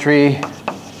geometry.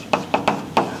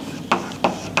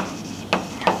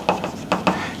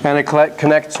 And it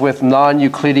connects with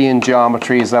non-Euclidean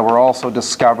geometries that were also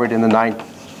discovered in the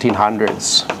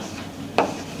 1900s.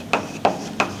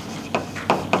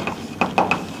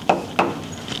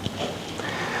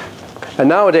 And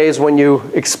nowadays, when you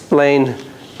explain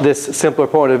this simpler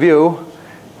point of view,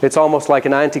 it's almost like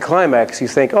an anticlimax. You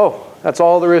think, oh, that's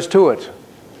all there is to it.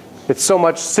 It's so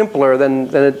much simpler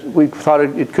than we thought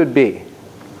it could be.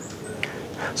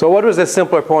 So what was this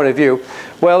simpler point of view?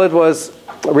 Well, it was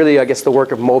really, I guess, the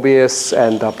work of Mobius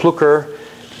and Plücker,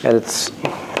 and it's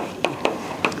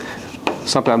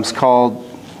sometimes called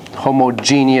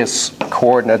homogeneous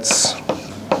coordinates.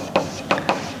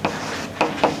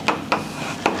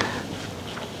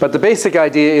 But the basic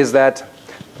idea is that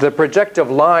the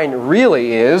projective line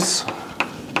really is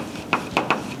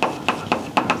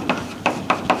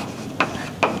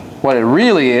what it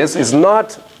really is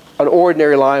not an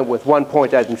ordinary line with one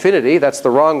point at infinity. That's the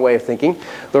wrong way of thinking.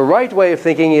 The right way of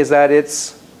thinking is that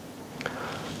it's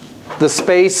the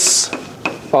space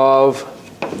of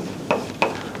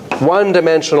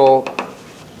one-dimensional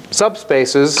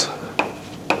subspaces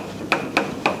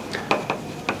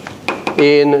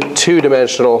in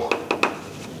two-dimensional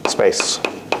space.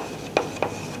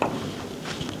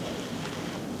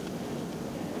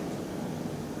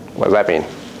 What does that mean?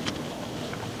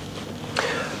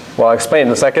 Well, I'll explain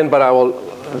in a second, but I will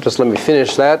just let me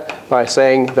finish that by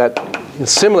saying that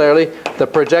similarly, the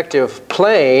projective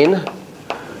plane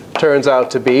turns out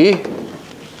to be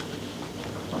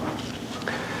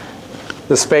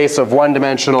the space of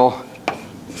one-dimensional,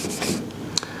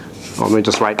 let me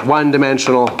just write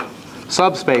one-dimensional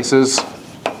subspaces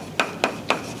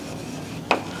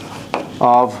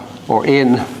of or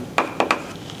in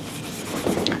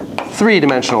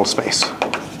three-dimensional space.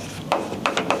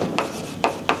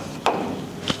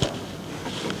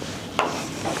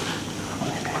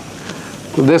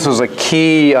 This was a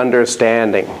key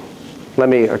understanding. Let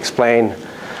me explain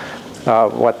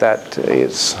what that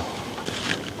is.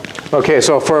 Okay,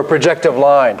 so for a projective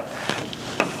line,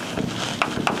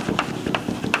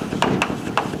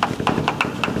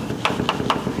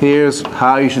 here's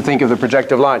how you should think of the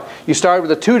projective line. You start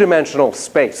with a two-dimensional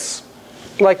space,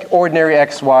 like ordinary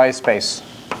XY space.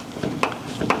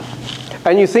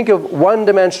 And you think of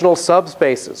one-dimensional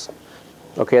subspaces.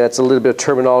 Okay, that's a little bit of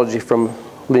terminology from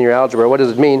linear algebra. What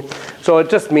does it mean? So it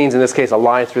just means, in this case, a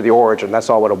line through the origin. That's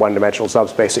all what a one-dimensional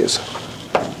subspace is.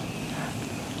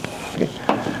 Okay.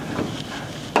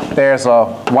 There's a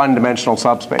one-dimensional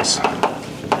subspace.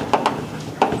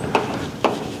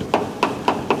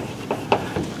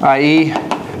 i.e.,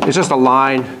 it's just a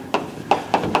line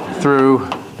through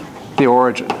the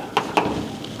origin.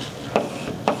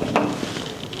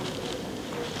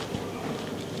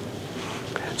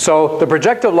 So the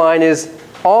projective line is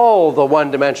all the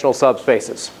one-dimensional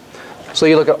subspaces. So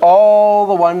you look at all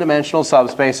the one-dimensional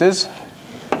subspaces.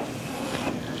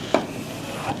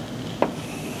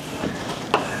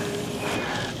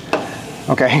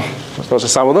 Okay, those are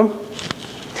some of them.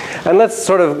 And let's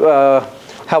sort of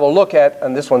have a look at,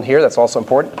 and this one here, that's also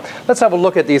important. Let's have a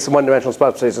look at these one-dimensional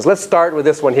subspaces. Let's start with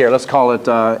this one here. Let's call it,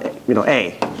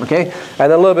 A, okay? And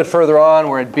then a little bit further on,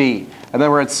 we're at B. And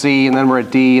then we're at C, and then we're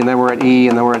at D, and then we're at E,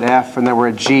 and then we're at F, and then we're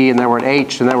at G, and then we're at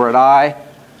H, and then we're at I.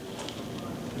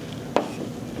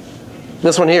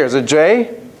 This one here, is it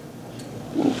J?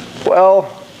 Well,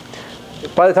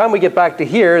 by the time we get back to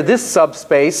here, this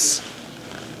subspace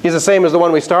is the same as the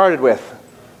one we started with.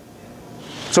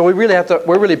 So we're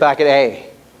really back at A.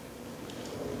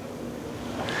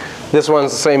 This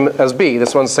one's the same as B,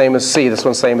 this one's the same as C, this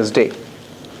one's the same as D.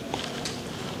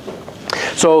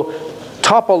 So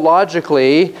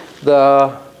topologically,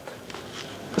 the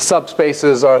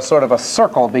subspaces are sort of a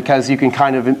circle because you can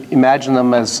kind of imagine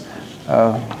them as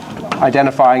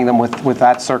identifying them with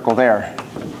that circle there.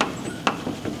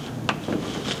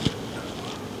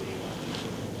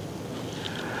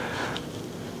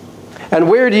 And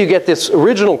where do you get this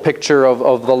original picture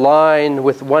of the line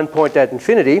with one point at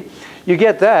infinity? You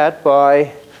get that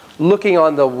by looking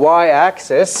on the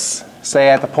y-axis, say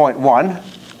at the point 1,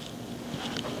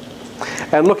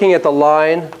 and looking at the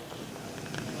line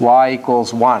y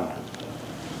equals 1.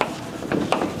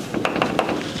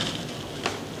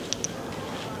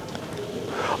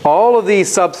 All of these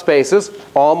subspaces,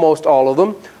 almost all of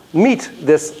them, meet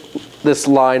this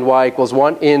line y equals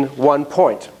 1 in one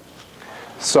point.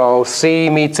 So C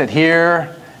meets it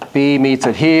here, B meets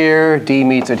it here, D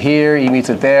meets it here, E meets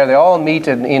it there. They all meet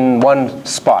in one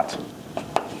spot.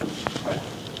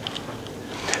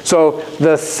 So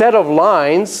the set of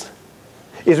lines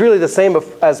is really the same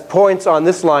as points on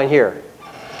this line here.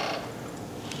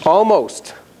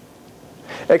 Almost.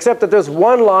 Except that there's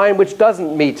one line which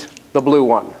doesn't meet the blue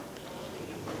one.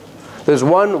 There's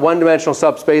one-dimensional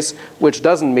subspace which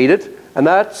doesn't meet it, and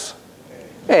that's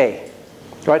A.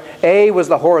 Right? A was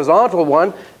the horizontal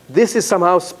one. This is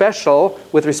somehow special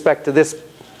with respect to this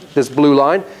blue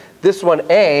line. This one,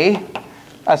 A,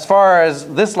 as far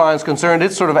as this line is concerned,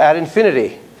 it's sort of at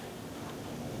infinity.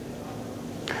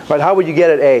 Right? How would you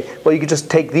get at A? Well, you could just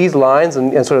take these lines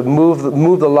and sort of move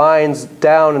the lines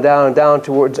down and down and down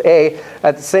towards A.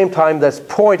 At the same time, this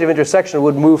point of intersection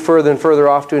would move further and further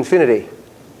off to infinity.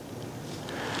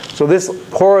 So this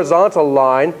horizontal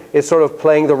line is sort of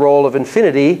playing the role of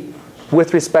infinity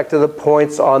with respect to the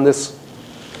points on this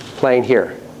plane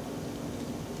here.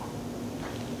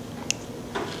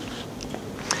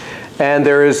 And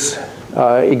there is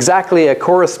exactly a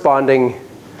corresponding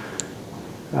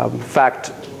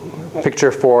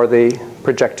picture for the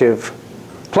projective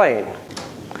plane.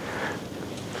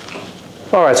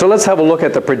 All right, so let's have a look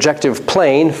at the projective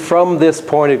plane from this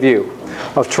point of view,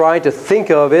 of trying to think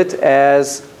of it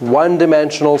as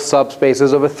one-dimensional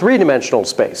subspaces of a three-dimensional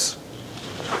space.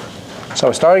 So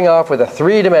we're starting off with a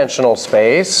three-dimensional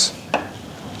space,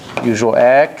 usual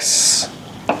x,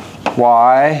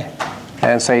 y,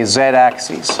 and say z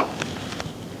axes.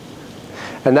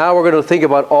 And now we're going to think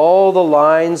about all the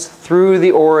lines through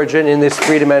the origin in this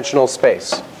three-dimensional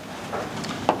space.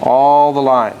 All the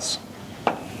lines.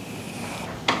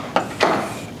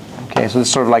 Okay, so this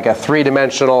is sort of like a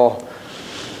three-dimensional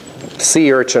sea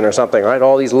urchin or something, right?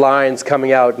 All these lines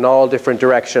coming out in all different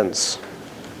directions.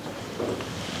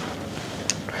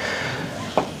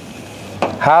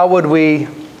 How would we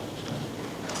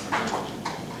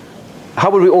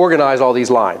organize all these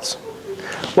lines?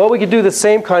 Well, we could do the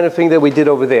same kind of thing that we did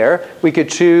over there. We could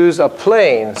choose a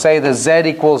plane, say the z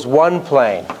equals 1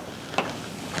 plane.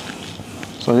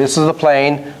 So this is the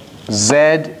plane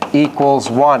z equals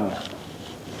 1.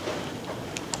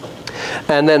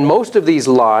 And then most of these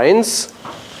lines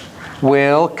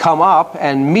will come up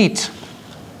and meet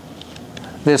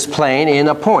this plane in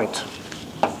a point.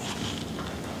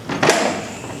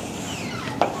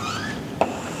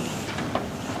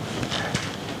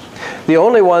 The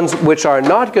only ones which are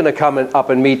not going to come up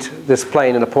and meet this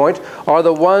plane in a point are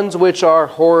the ones which are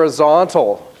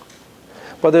horizontal.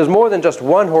 But there's more than just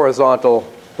one horizontal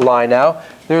line now.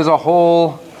 There's a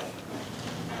whole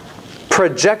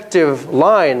projective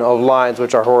line of lines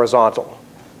which are horizontal.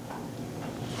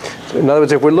 So in other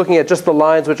words, if we're looking at just the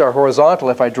lines which are horizontal,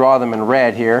 if I draw them in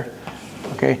red here,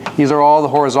 okay, these are all the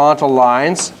horizontal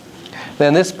lines.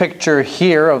 Then this picture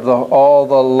here of all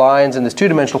the lines in this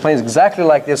two-dimensional plane is exactly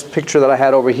like this picture that I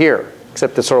had over here,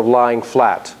 except it's sort of lying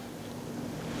flat.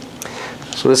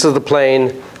 So this is the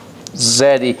plane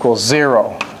z equals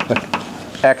 0, the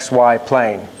xy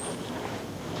plane.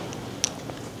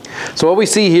 So what we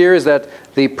see here is that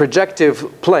the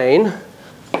projective plane,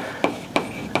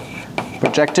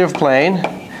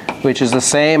 which is the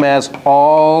same as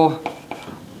all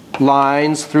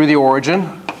lines through the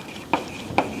origin,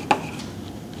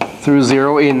 through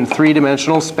 0 in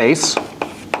three-dimensional space.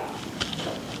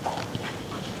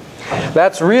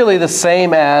 That's really the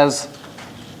same as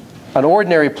an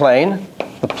ordinary plane,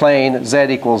 the plane z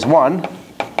equals 1,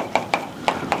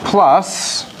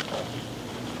 plus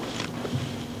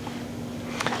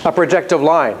a projective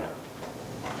line.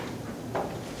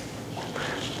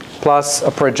 Plus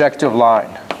a projective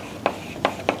line.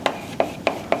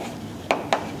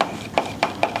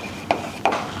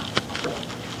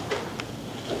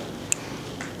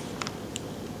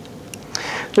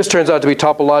 This turns out to be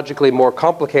topologically more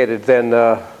complicated than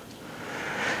the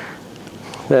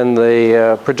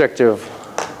projective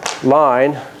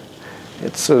line.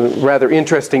 It's a rather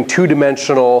interesting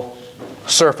two-dimensional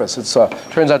surface. It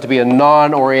turns out to be a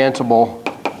non-orientable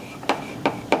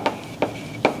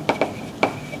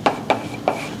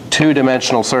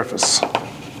two-dimensional surface.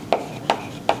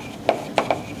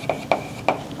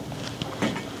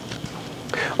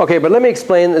 Okay, but let me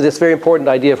explain this very important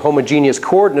idea of homogeneous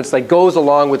coordinates that goes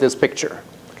along with this picture.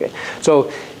 Okay, so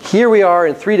here we are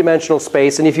in three-dimensional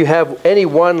space, and if you have any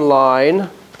one line,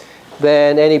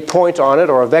 then any point on it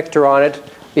or a vector on it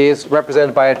is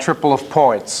represented by a triple of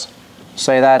points.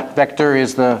 Say that vector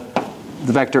is the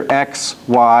vector x,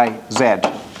 y, z.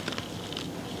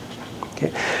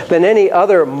 Okay. Then any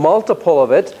other multiple of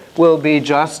it will be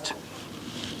just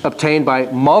obtained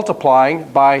by multiplying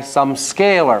by some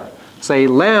scalar. Say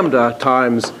lambda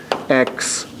times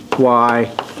x,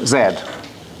 y, z.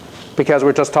 Because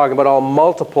we're just talking about all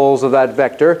multiples of that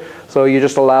vector, so you're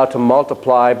just allowed to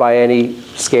multiply by any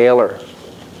scalar.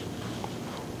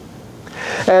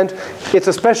 And it's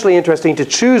especially interesting to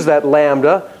choose that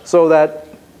lambda so that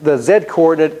the z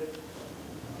coordinate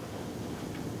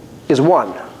is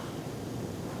 1.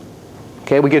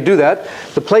 Okay, we could do that.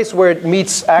 The place where it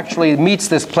actually meets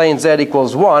this plane z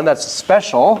equals 1, that's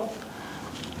special.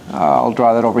 I'll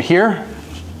draw that over here.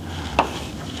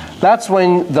 That's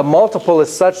when the multiple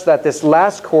is such that this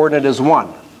last coordinate is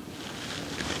 1.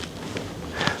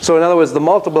 So in other words, the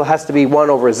multiple has to be 1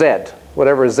 over z.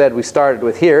 Whatever z we started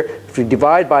with here, if you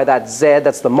divide by that z,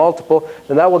 that's the multiple,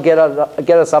 then that will get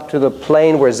us up to the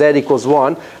plane where z equals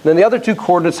 1. And then the other two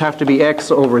coordinates have to be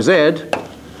x over z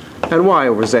and y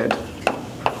over z.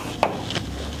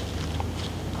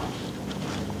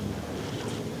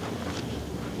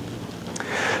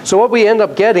 So what we end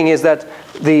up getting is that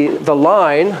the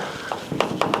line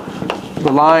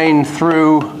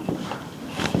through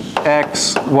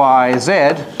x, y,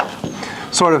 z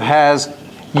sort of has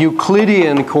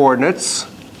Euclidean coordinates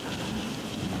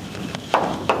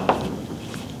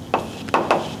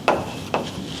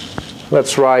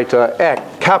let's write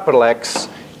capital X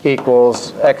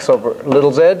equals x over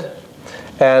little z,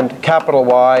 and capital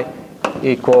Y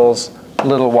equals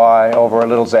little y over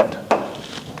little z.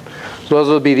 So those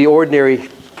would be the ordinary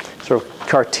sort of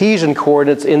Cartesian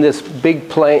coordinates in this big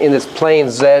plane, in this plane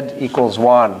z equals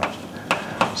 1.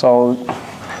 So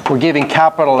we're giving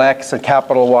capital X and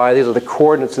capital Y. These are the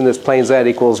coordinates in this plane z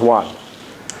equals 1.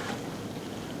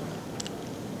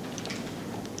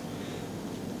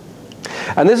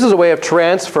 And this is a way of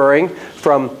transferring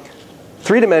from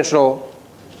three-dimensional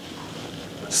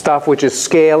stuff, which is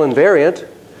scale invariant,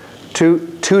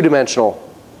 to two-dimensional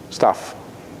stuff.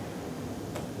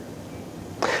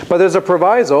 But there's a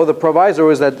proviso. The proviso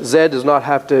is that z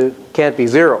can't be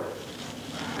 0.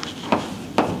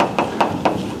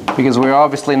 Because we're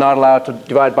obviously not allowed to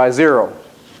divide by 0.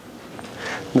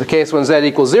 In the case when z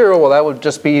equals 0, well, that would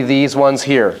just be these ones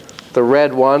here. The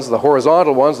red ones, the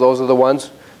horizontal ones, those are the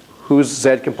ones whose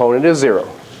z component is 0.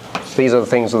 So these are the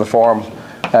things of the form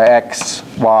x,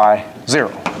 y, 0.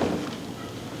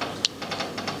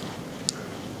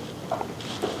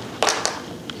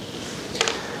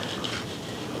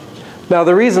 Now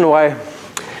the reason why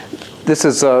this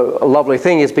is a lovely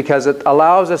thing is because it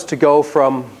allows us to go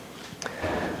from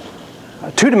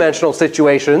two-dimensional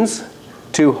situations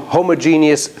to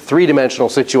homogeneous three-dimensional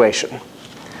situation.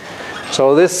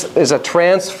 So this is a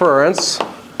transference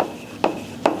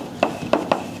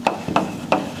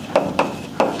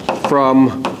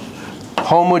from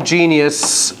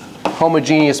homogeneous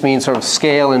means sort of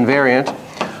scale invariant,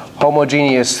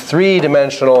 homogeneous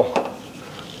three-dimensional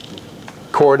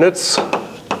coordinates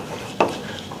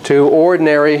to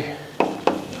ordinary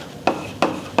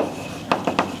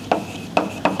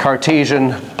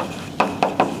Cartesian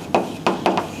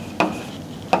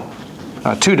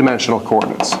two-dimensional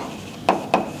coordinates.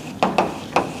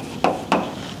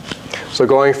 So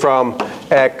going from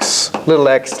x,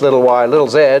 little y, little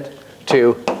z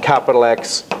to capital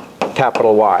X,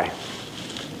 capital Y.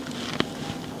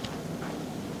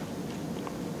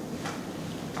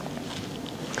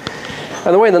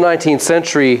 And the way in the 19th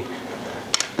century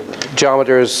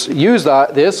geometers used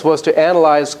this was to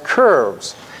analyze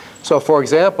curves. So for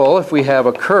example, if we have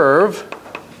a curve,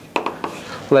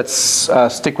 let's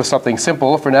stick with something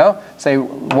simple for now. Say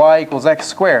y equals x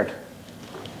squared.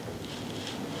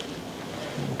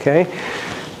 Okay.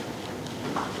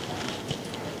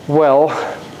 Well,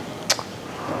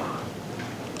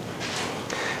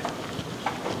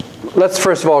 let's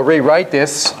first of all rewrite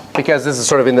this, because this is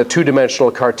sort of in the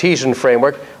two-dimensional Cartesian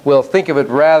framework. We'll think of it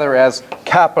rather as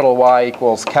capital Y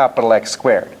equals capital X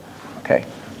squared. Okay.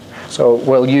 So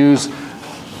we'll use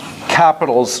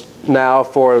capitals now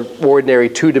for ordinary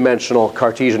two-dimensional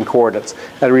Cartesian coordinates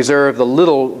and reserve the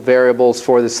little variables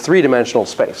for this three-dimensional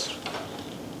space.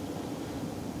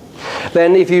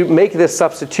 Then if you make this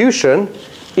substitution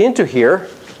into here,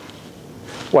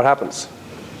 what happens?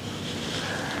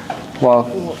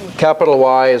 Well, capital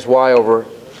Y is y over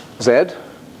z.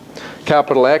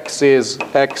 Capital X is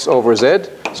x over z.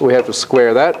 So we have to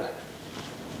square that.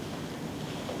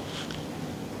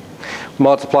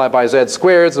 Multiply by z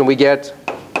squareds, and we get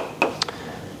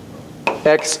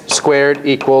x squared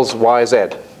equals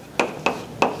yz.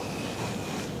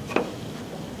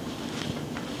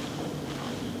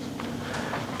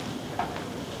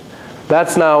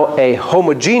 That's now a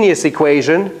homogeneous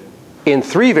equation in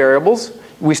 3 variables.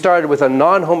 We started with a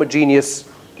non-homogeneous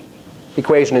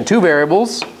equation in 2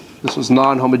 variables. This was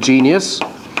non-homogeneous.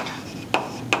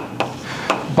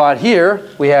 But here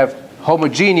we have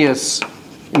homogeneous.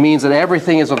 It means that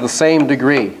everything is of the same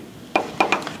degree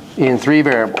in 3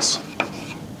 variables.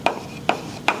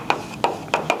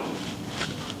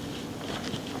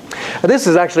 And this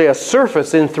is actually a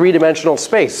surface in 3-dimensional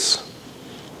space.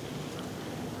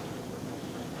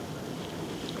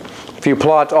 If you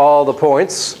plot all the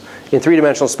points in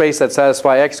 3-dimensional space that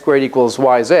satisfy x squared equals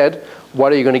yz,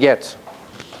 what are you going to get?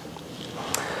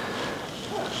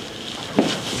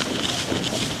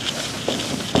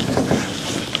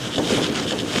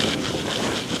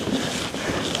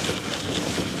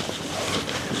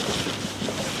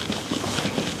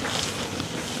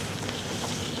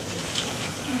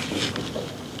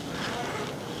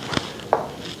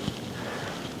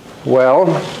 Well,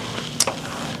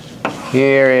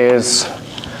 here is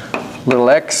little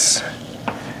x,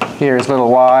 here is little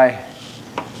y,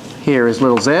 here is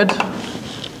little z.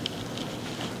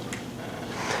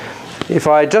 If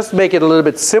I just make it a little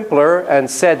bit simpler and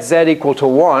set z equal to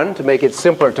 1 to make it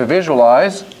simpler to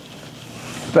visualize,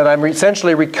 then I'm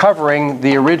essentially recovering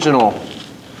the original.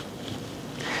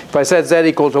 If I set z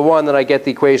equal to 1, then I get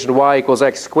the equation y equals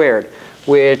x squared,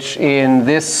 which in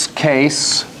this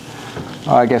case,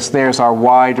 I guess there's our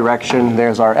y direction,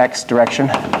 there's our x direction.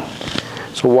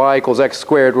 So y equals x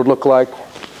squared would look like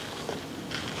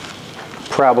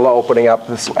parabola opening up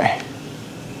this way.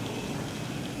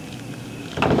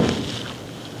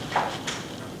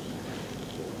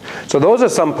 So those are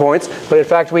some points, but in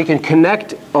fact we can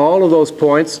connect all of those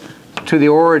points to the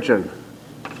origin.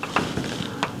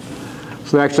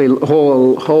 So actually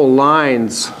whole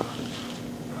lines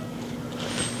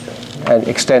and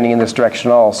extending in this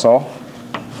direction also.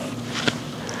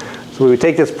 So we would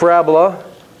take this parabola,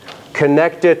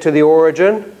 connect it to the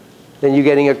origin, then you're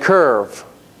getting a curve,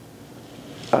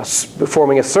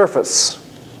 forming a surface.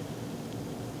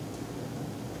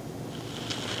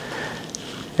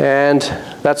 And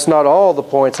that's not all the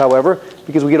points, however,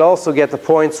 because we could also get the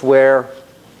points where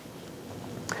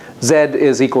z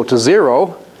is equal to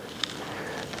 0.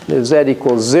 If z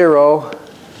equals 0,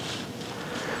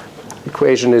 the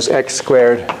equation is x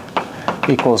squared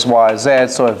equals yz.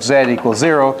 So if z equals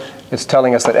 0, it's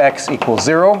telling us that x equals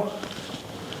 0.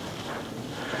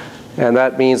 And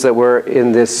that means that we're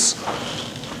in this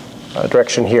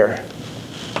direction here.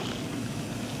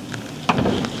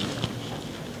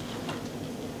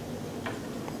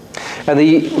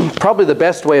 And probably the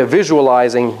best way of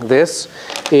visualizing this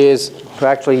is to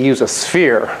actually use a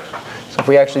sphere. So if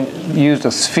we actually used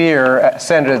a sphere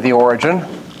centered at the origin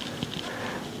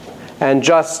and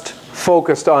just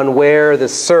focused on where the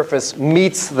surface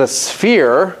meets the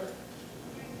sphere,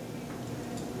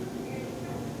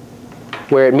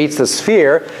 where it meets the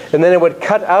sphere, and then it would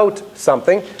cut out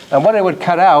something. And what it would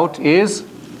cut out is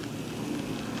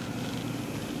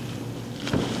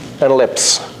an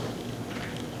ellipse.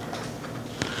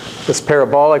 This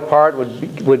parabolic part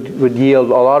would yield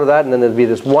a lot of that, and then there'd be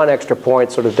this one extra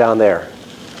point sort of down there.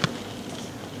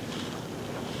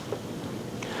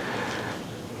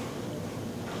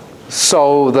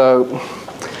 So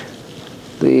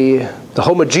the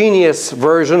homogeneous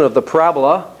version of the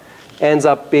parabola ends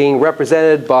up being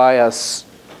represented by an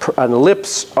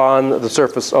ellipse on the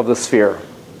surface of the sphere.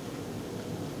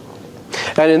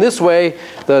 And in this way,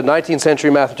 the 19th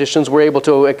century mathematicians were able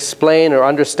to explain or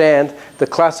understand the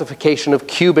classification of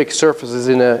cubic surfaces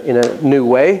in a new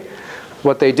way.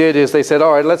 What they did is they said,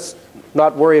 all right, let's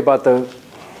not worry about the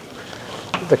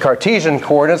Cartesian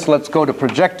coordinates. Let's go to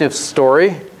projective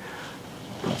story.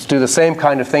 Let's do the same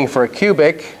kind of thing for a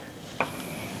cubic.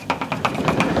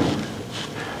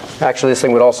 Actually, this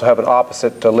thing would also have an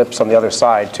opposite ellipse on the other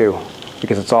side, too,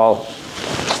 because it's all,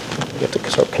 you have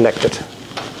to sort of connect it.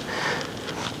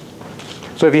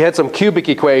 So if you had some cubic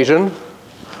equation,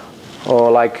 or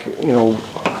like, you know,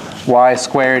 y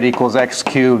squared equals x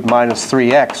cubed minus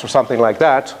 3x, or something like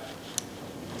that,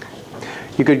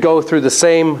 you could go through the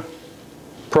same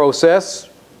process.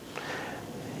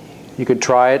 You could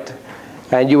try it,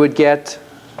 and you would get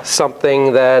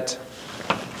something that,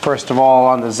 first of all,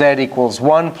 on the z equals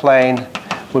 1 plane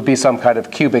would be some kind of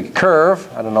cubic curve.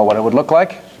 I don't know what it would look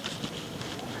like.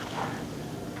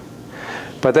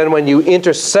 But then when you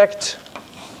intersect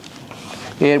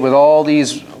it with all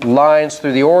these lines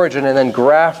through the origin and then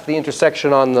graph the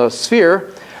intersection on the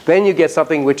sphere, then you get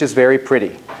something which is very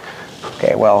pretty.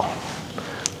 Okay, well,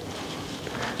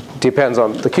 depends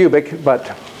on the cubic,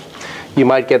 but you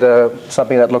might get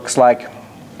something that looks like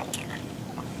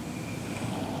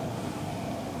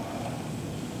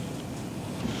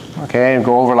okay, and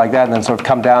go over like that and then sort of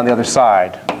come down the other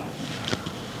side.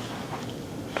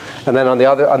 And then on the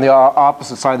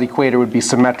opposite side of the equator would be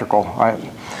symmetrical.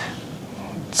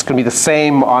 It's going to be the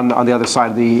same on the other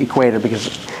side of the equator because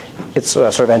it's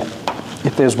sort of,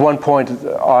 if there's one point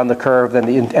on the curve, then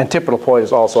the antipodal point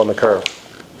is also on the curve.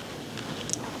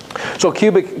 So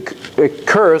cubic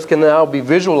curves can now be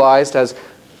visualized as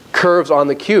curves on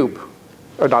the cube,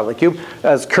 or not on the cube,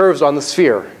 as curves on the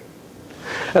sphere.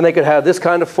 And they could have this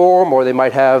kind of form, or they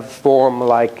might have form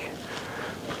like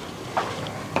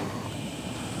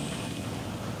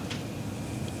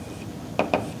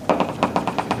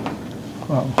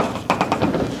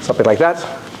something like that.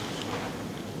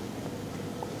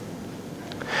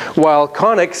 While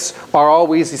conics are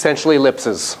always essentially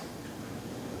ellipses.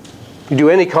 You do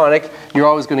any conic, you're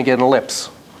always going to get an ellipse.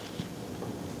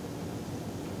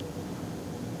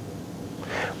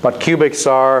 But cubics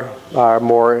are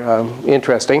more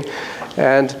interesting.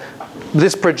 And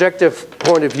this projective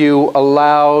point of view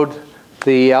allowed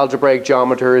the algebraic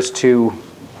geometers to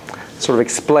sort of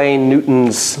explain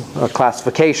Newton's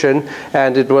classification.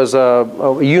 And it was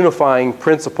a unifying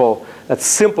principle that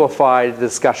simplified the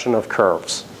discussion of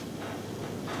curves.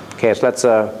 Okay, so that's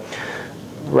a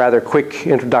rather quick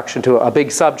introduction to a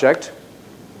big subject.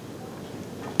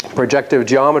 Projective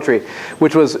geometry,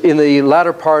 which was in the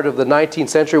latter part of the 19th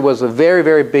century, was a very,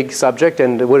 very big subject,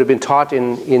 and it would have been taught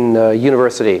in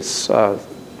universities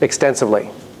extensively.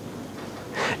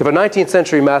 If a 19th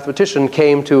century mathematician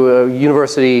came to a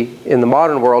university in the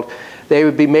modern world, they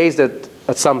would be amazed at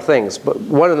some things. But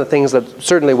one of the things that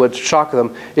certainly would shock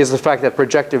them is the fact that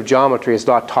projective geometry is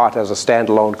not taught as a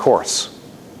standalone course.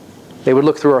 They would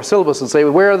look through our syllabus and say,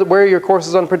 where are your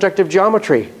courses on projective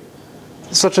geometry?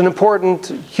 Such an important,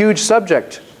 huge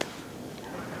subject.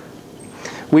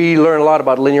 We learn a lot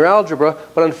about linear algebra,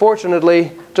 but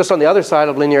unfortunately, just on the other side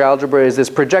of linear algebra is this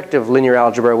projective linear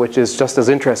algebra, which is just as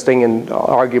interesting and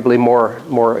arguably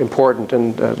more important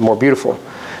and more beautiful.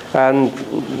 And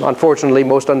unfortunately,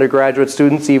 most undergraduate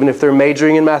students, even if they're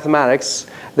majoring in mathematics,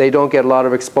 they don't get a lot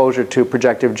of exposure to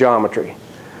projective geometry.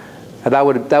 And that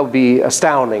would be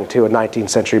astounding to a 19th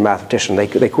century mathematician. They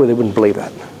wouldn't believe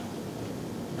that.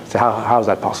 So how is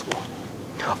that possible?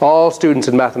 All students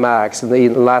in mathematics in the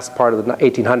last part of the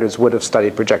 1800s would have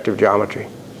studied projective geometry.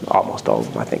 Almost all of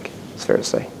them, I think, it's fair to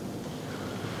say.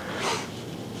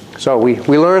 So we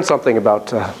learn something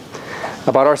about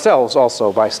ourselves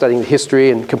also by studying the history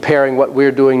and comparing what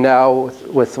we're doing now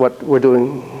with what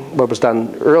was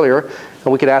done earlier.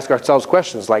 And we could ask ourselves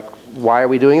questions like, why are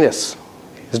we doing this?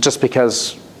 Is it just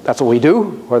because that's what we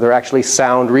do, or are there actually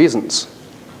sound reasons?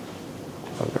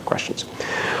 Other questions.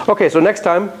 Okay, so next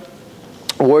time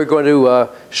we're going to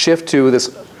shift to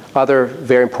this other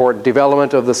very important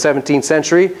development of the 17th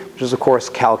century, which is of course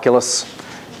calculus,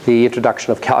 the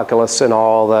introduction of calculus and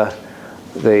all the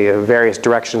various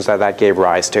directions that gave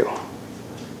rise to.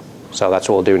 So that's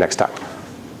what we'll do next time.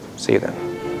 See you then.